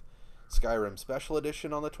 28th. Skyrim Special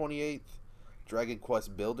Edition on the 28th. Dragon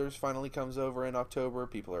Quest Builders finally comes over in October.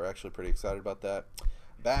 People are actually pretty excited about that.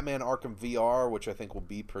 Batman Arkham VR, which I think will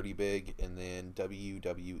be pretty big, and then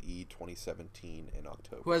WWE 2017 in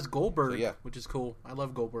October. Who has Goldberg, which is cool. I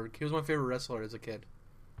love Goldberg. He was my favorite wrestler as a kid.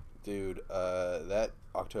 Dude, that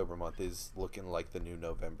October month is looking like the new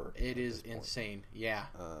November. It is insane, yeah.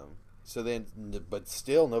 So then, but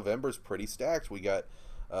still, November's pretty stacked. We got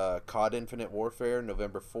COD Infinite Warfare,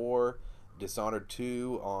 November 4. Dishonored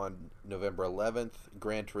 2 on November 11th.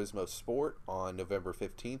 Gran Turismo Sport on November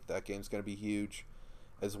 15th. That game's going to be huge.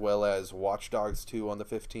 As well as Watch Dogs 2 on the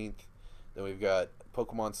 15th. Then we've got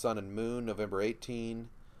Pokemon Sun and Moon, November 18.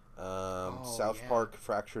 South Park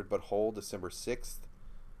Fractured But Whole, December 6th.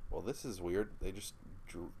 Well, this is weird. They just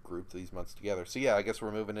grouped these months together. So yeah, I guess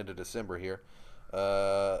we're moving into December here.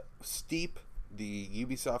 Steep, the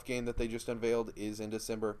Ubisoft game that they just unveiled, is in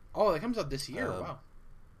December. Oh, that comes out this year. Wow.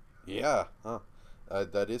 Yeah, huh.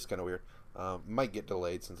 That is kind of weird. Might get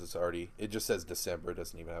delayed since it just says December. It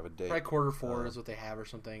doesn't even have a date. Probably quarter 4 is what they have or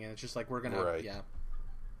something, and it's just like we're going to, yeah.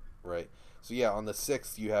 Right. So yeah, on the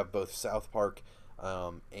 6th, you have both South Park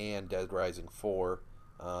and Dead Rising 4.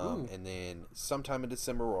 And then sometime in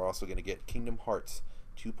December, we're also going to get Kingdom Hearts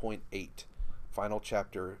 2.8 Final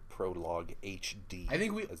Chapter Prologue HD. I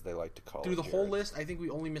think as they like to call it. Through the whole list, I think we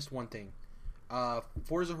only missed one thing.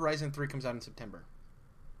 Forza Horizon 3 comes out in September.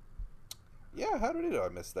 Yeah, how did I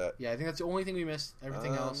miss that? Yeah, I think that's the only thing we missed.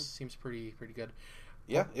 Everything else seems pretty good.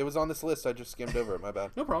 Yeah, it was on this list. I just skimmed over it. My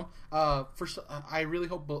bad. No problem. I really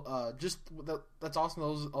hope that's awesome.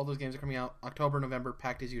 All those games are coming out October, November,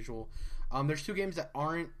 packed as usual. There's 2 games that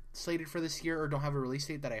aren't slated for this year or don't have a release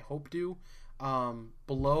date that I hope do.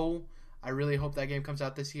 Below, I really hope that game comes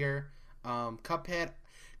out this year. Cuphead's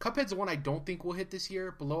the one I don't think will hit this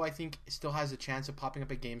year. Below, I think still has a chance of popping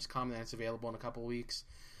up at Gamescom, and that's available in a couple of weeks.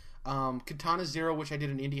 Katana Zero, which I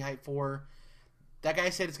did an indie hype for. That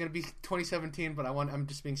guy said it's going to be 2017, but I'm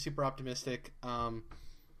just being super optimistic. How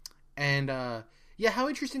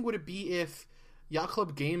interesting would it be if Yacht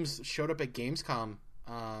Club Games showed up at Gamescom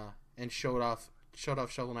and showed off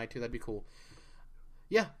Shovel Knight 2? That'd be cool.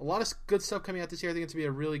 Yeah, a lot of good stuff coming out this year. I think it's going to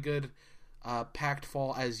be a really good packed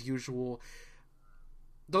fall as usual.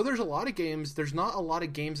 Though there's a lot of games, there's not a lot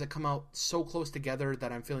of games that come out so close together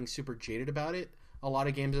that I'm feeling super jaded about it. A lot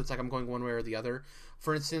of games, it's like I'm going one way or the other.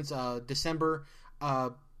 For instance, December,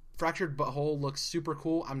 Fractured But Whole looks super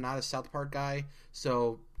cool. I'm not a South Park guy,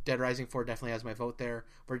 so Dead Rising 4 definitely has my vote there.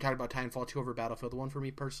 We already talked about Titanfall 2 over Battlefield 1 for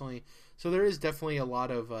me personally. So there is definitely a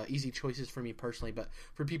lot of easy choices for me personally, but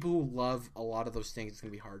for people who love a lot of those things, it's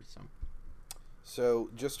going to be hard.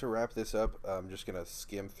 So just to wrap this up, I'm just going to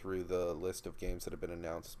skim through the list of games that have been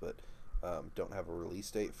announced, but don't have a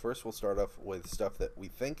release date. First, we'll start off with stuff that we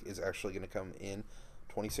think is actually going to come in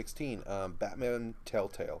 2016. Batman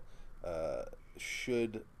Telltale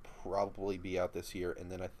should probably be out this year,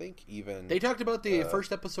 and then I think even they talked about the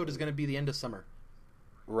first episode is going to be the end of summer.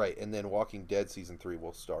 Right, and then Walking Dead season 3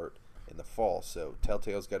 will start in the fall. So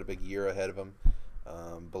Telltale's got a big year ahead of them.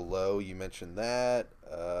 Below, you mentioned that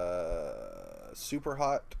Super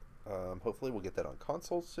Hot. Hopefully we'll get that on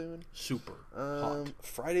console soon. Super hot.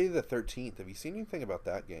 Friday the 13th. Have you seen anything about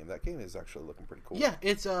that game? That game is actually looking pretty cool. Yeah,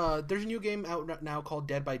 it's there's a new game out now called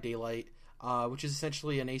Dead by Daylight, which is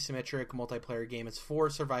essentially an asymmetric multiplayer game. It's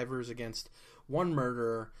 4 survivors against 1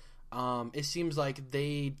 murderer. It seems like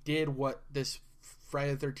they did what this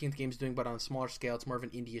Friday the 13th game is doing, but on a smaller scale. It's more of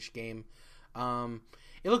an indie-ish game.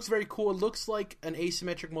 It looks very cool. It looks like an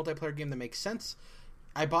asymmetric multiplayer game that makes sense.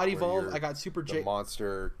 I bought Evolve. I got super the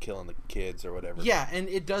monster killing the kids or whatever. Yeah, and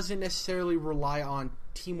it doesn't necessarily rely on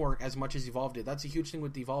teamwork as much as Evolve did. That's a huge thing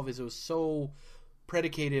with Evolve is it was so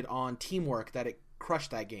predicated on teamwork that it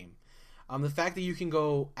crushed that game. The fact that you can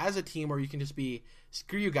go as a team or you can just be,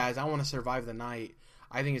 screw you guys, I want to survive the night,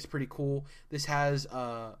 I think is pretty cool. This has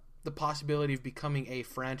the possibility of becoming a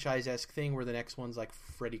franchise-esque thing where the next one's like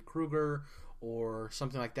Freddy Krueger or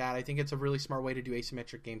something like that. I think it's a really smart way to do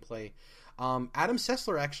asymmetric gameplay. Adam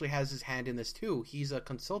Sessler actually has his hand in this too. He's a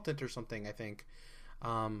consultant or something, I think.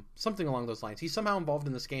 Something along those lines. He's somehow involved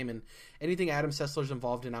in this game, and anything Adam Sessler's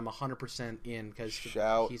involved in, I'm 100% in because he's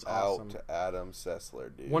awesome. Out to Adam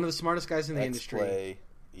Sessler, dude. One of the smartest guys in the industry.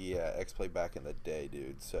 Yeah, X-Play back in the day,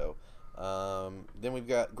 dude. So, then we've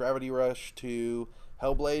got Gravity Rush 2,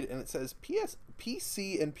 Hellblade, and it says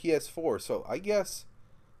PC and PS4. So I guess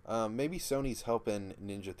maybe Sony's helping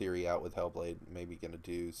Ninja Theory out with Hellblade. Maybe going to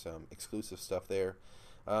do some exclusive stuff there.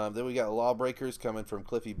 Then we got Lawbreakers coming from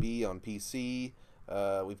Cliffy B on PC.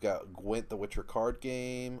 We've got Gwent the Witcher card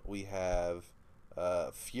game. We have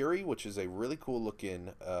Fury, which is a really cool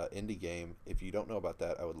looking indie game. If you don't know about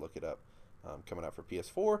that, I would look it up. Coming out for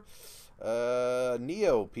PS4.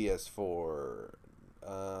 Neo PS4.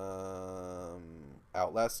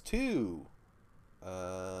 Outlast 2.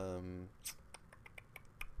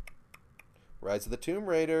 Rise of the Tomb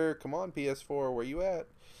Raider. Come on, PS4. Where you at?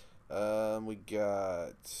 We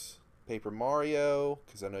got Paper Mario,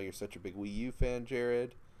 because I know you're such a big Wii U fan,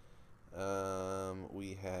 Jared.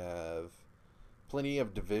 We have plenty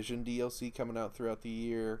of Division DLC coming out throughout the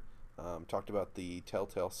year. Talked about the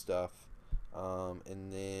Telltale stuff.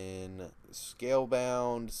 And then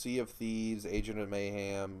Scalebound, Sea of Thieves, Agent of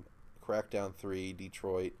Mayhem, Crackdown 3,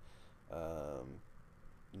 Detroit,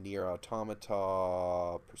 Nier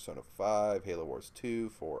Automata, Persona 5, Halo Wars 2,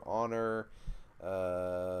 For Honor,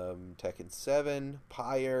 Tekken 7,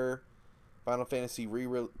 Pyre, Final Fantasy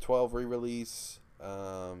 12 re-release,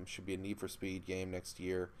 should be a Need for Speed game next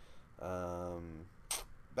year,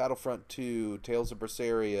 Battlefront 2, Tales of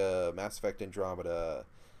Berseria, Mass Effect Andromeda,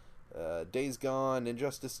 Days Gone,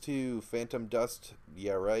 Injustice 2, Phantom Dust,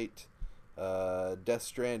 yeah right, Death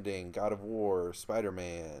Stranding, God of War,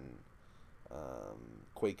 Spider-Man,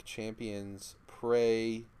 Quake Champions,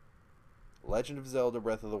 Prey, Legend of Zelda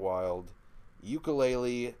Breath of the Wild,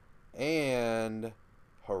 Yooka-Laylee, and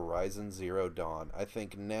Horizon Zero Dawn. I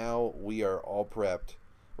think now we are all prepped.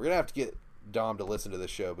 We're going to have to get Dom to listen to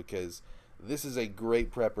this show because this is a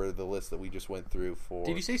great prepper of the list that we just went through for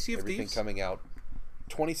Did you say Sea of everything Thieves? coming out.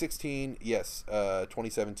 2016, yes,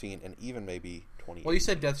 2017, and even maybe 2018. Well, you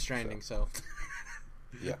said Death Stranding, so...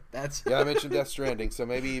 Yeah. That's... Yeah, I mentioned Death Stranding, so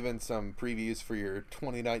maybe even some previews for your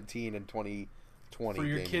 2019 and 2020 for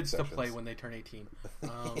your gaming kids sessions. to play when they turn 18. Yeah.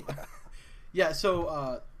 Yeah,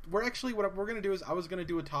 so we're actually... What we're going to do is I was going to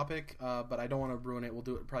do a topic, but I don't want to ruin it. We'll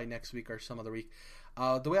do it probably next week or some other week.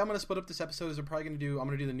 The way I'm going to split up this episode is I'm going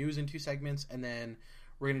to do the news in 2 segments, and then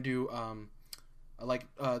we're going to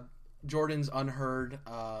do Jordan's unheard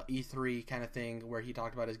E3 kind of thing where he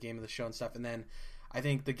talked about his game of the show and stuff, and then I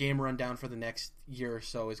think the game rundown for the next year or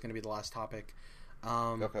so is going to be the last topic.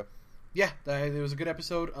 Okay. Yeah, it was a good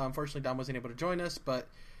episode. Unfortunately, Dom wasn't able to join us, but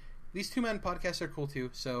these 2-man podcasts are cool too,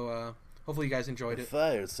 so hopefully you guys enjoyed it.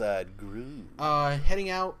 Fireside Groove. Heading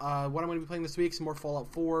out, what I'm going to be playing this week, some more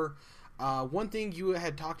Fallout 4. One thing you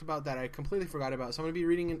had talked about that I completely forgot about, so I'm going to be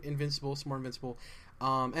reading Invincible, some more Invincible.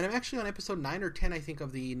 And I'm actually on episode 9 or 10, I think,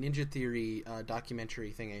 of the Ninja Theory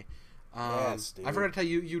documentary thingy. Yes, dude. I forgot to tell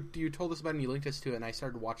you, you told us about it and you linked us to it, and I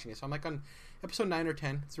started watching it. So I'm like on episode 9 or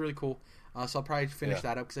 10. It's really cool. So I'll probably finish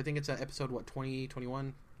that up because I think it's episode, 20,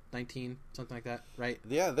 21, 19, something like that, right?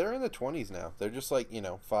 Yeah, they're in the 20s now. They're just like,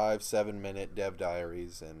 5-7 minute dev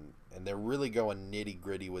diaries, and they're really going nitty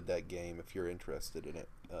gritty with that game if you're interested in it,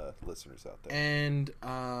 listeners out there. And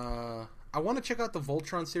I want to check out the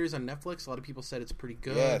Voltron series on Netflix. A lot of people said it's pretty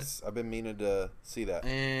good. Yes, I've been meaning to see that.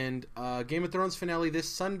 And Game of Thrones finale this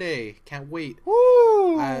Sunday. Can't wait.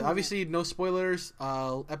 Woo! Obviously, no spoilers.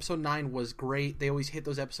 Episode 9 was great. They always hit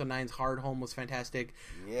those episode 9s hard. Home was fantastic.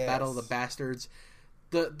 Yes. Battle of the Bastards.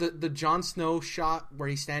 The Jon Snow shot where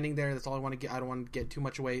he's standing there, that's all I want to get. I don't want to get too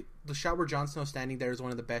much away. The shot where Jon Snow's standing there is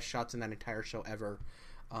one of the best shots in that entire show ever.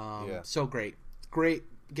 So great. Great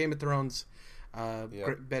Game of Thrones.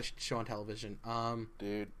 Great, best show on television.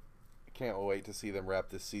 Dude, can't wait to see them wrap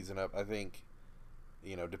this season up. I think,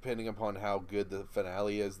 depending upon how good the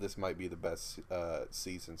finale is, this might be the best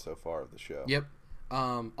season so far of the show. Yep.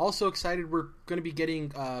 Also excited, we're going to be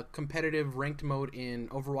getting competitive ranked mode in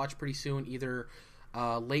Overwatch pretty soon, either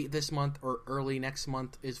late this month or early next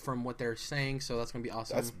month is from what they're saying, so that's going to be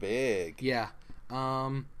awesome. That's big. Yeah.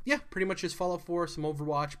 Pretty much just Fallout 4, some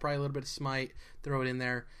Overwatch, probably a little bit of Smite, throw it in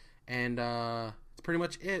there, and that's pretty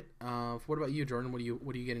much it. What about you, Jordan? What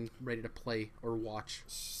are you getting ready to play or watch?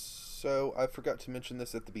 So I forgot to mention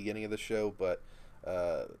this at the beginning of the show, but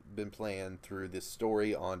been playing through this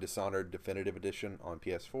story on Dishonored Definitive Edition on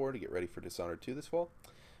PS4 to get ready for Dishonored 2 this fall.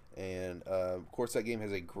 And of course that game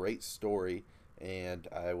has a great story, and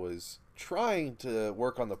I was trying to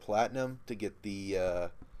work on the platinum to get the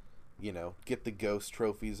get the ghost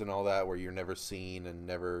trophies and all that, where you're never seen and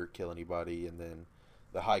never kill anybody, and then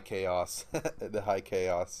the high chaos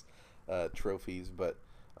trophies, but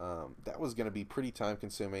that was going to be pretty time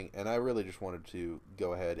consuming, and I really just wanted to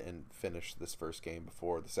go ahead and finish this first game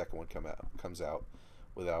before the second one comes out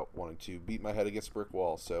without wanting to beat my head against a brick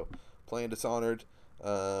wall. So playing Dishonored,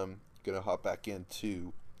 gonna hop back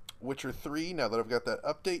into Witcher 3 now that I've got that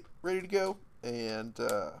update ready to go, and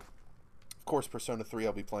of course Persona 3,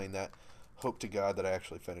 I'll be playing that. Hope to God that I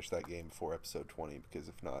actually finish that game before episode 20, because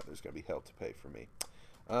if not, there's going to be hell to pay for me.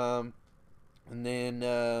 And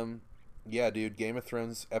then yeah, dude, Game of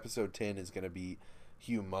Thrones episode 10 is going to be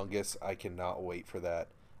humongous. I cannot wait for that.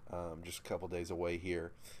 Just a couple days away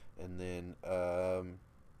here. And then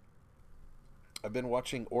I've been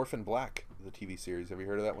watching Orphan Black, the TV series. Have you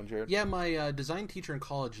heard of that one, Jared? Yeah, my design teacher in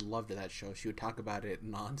college loved that show. She would talk about it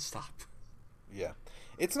nonstop. Yeah.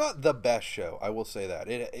 It's not the best show, I will say that.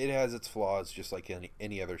 It has its flaws just like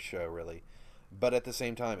any other show, really. But at the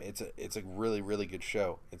same time, it's a really, really good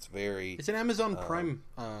show. It's an Amazon Prime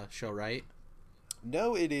show, right?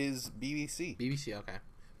 No, it is BBC. BBC, okay.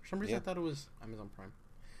 For some reason I thought it was Amazon Prime.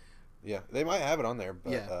 Yeah, they might have it on there,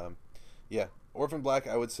 but Yeah, Orphan Black.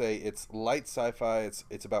 I would say it's light sci-fi.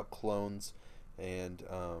 It's about clones and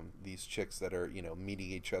these chicks that are meeting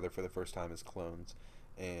each other for the first time as clones,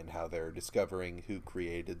 and how they're discovering who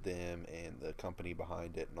created them and the company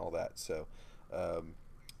behind it and all that. So,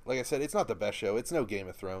 like I said, it's not the best show. It's no Game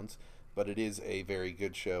of Thrones, but it is a very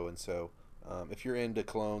good show. And so, if you're into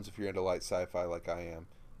clones, if you're into light sci-fi like I am,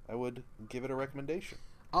 I would give it a recommendation.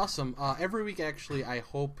 Awesome. Every week, actually, I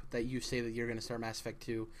hope that you say that you're going to start Mass Effect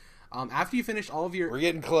 2. After you finish all of your... We're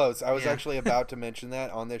getting close. I was actually about to mention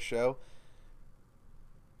that on this show.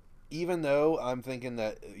 Even though I'm thinking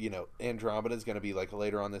that, Andromeda is going to be like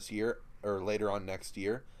later on this year or later on next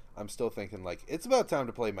year, I'm still thinking like it's about time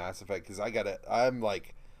to play Mass Effect because I'm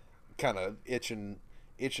like kind of itching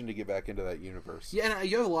to get back into that universe. Yeah, and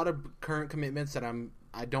you have a lot of current commitments that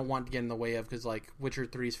I don't want to get in the way of because like Witcher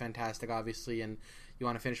 3 is fantastic, obviously, and you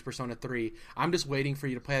want to finish Persona 3. I'm just waiting for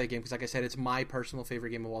you to play that game because, like I said, it's my personal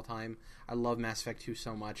favorite game of all time. I love Mass Effect 2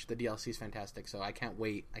 so much. The DLC is fantastic, so I can't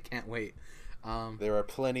wait. There are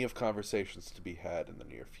plenty of conversations to be had in the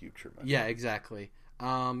near future. Yeah, exactly.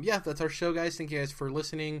 That's our show, guys. Thank you guys for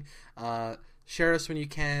listening. Share us when you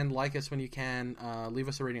can. Like us when you can. Leave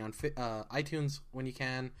us a rating on iTunes when you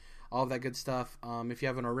can. All of that good stuff. If you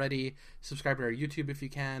haven't already, subscribe to our YouTube if you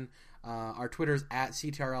can. Our Twitter is at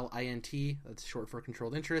CTRLINT. That's short for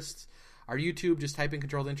Controlled Interests. Our YouTube, just type in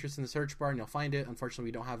Controlled Interests in the search bar and you'll find it. Unfortunately,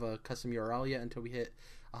 we don't have a custom URL yet until we hit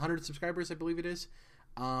 100 subscribers, I believe it is.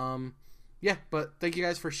 But thank you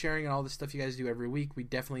guys for sharing and all the stuff you guys do every week. We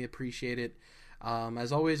definitely appreciate it.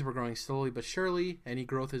 As always, we're growing slowly but surely. Any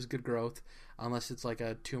growth is good growth, unless it's like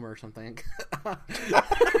a tumor or something.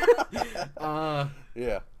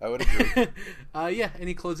 Yeah, I would agree.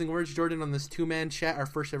 Any closing words, Jordan, on this two-man chat, our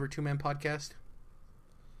first ever two-man podcast?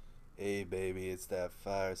 Hey, baby, it's that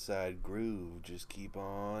fireside groove. Just keep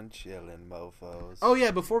on chilling, mofos. Oh, yeah,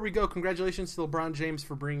 before we go, congratulations to LeBron James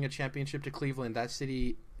for bringing a championship to Cleveland. That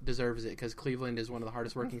city deserves it because Cleveland is one of the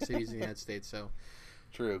hardest working cities in the United States, so...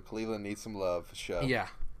 True. Cleveland needs some love. Yeah.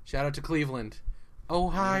 Shout out to Cleveland.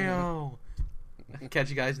 Ohio. Catch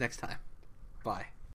you guys next time. Bye.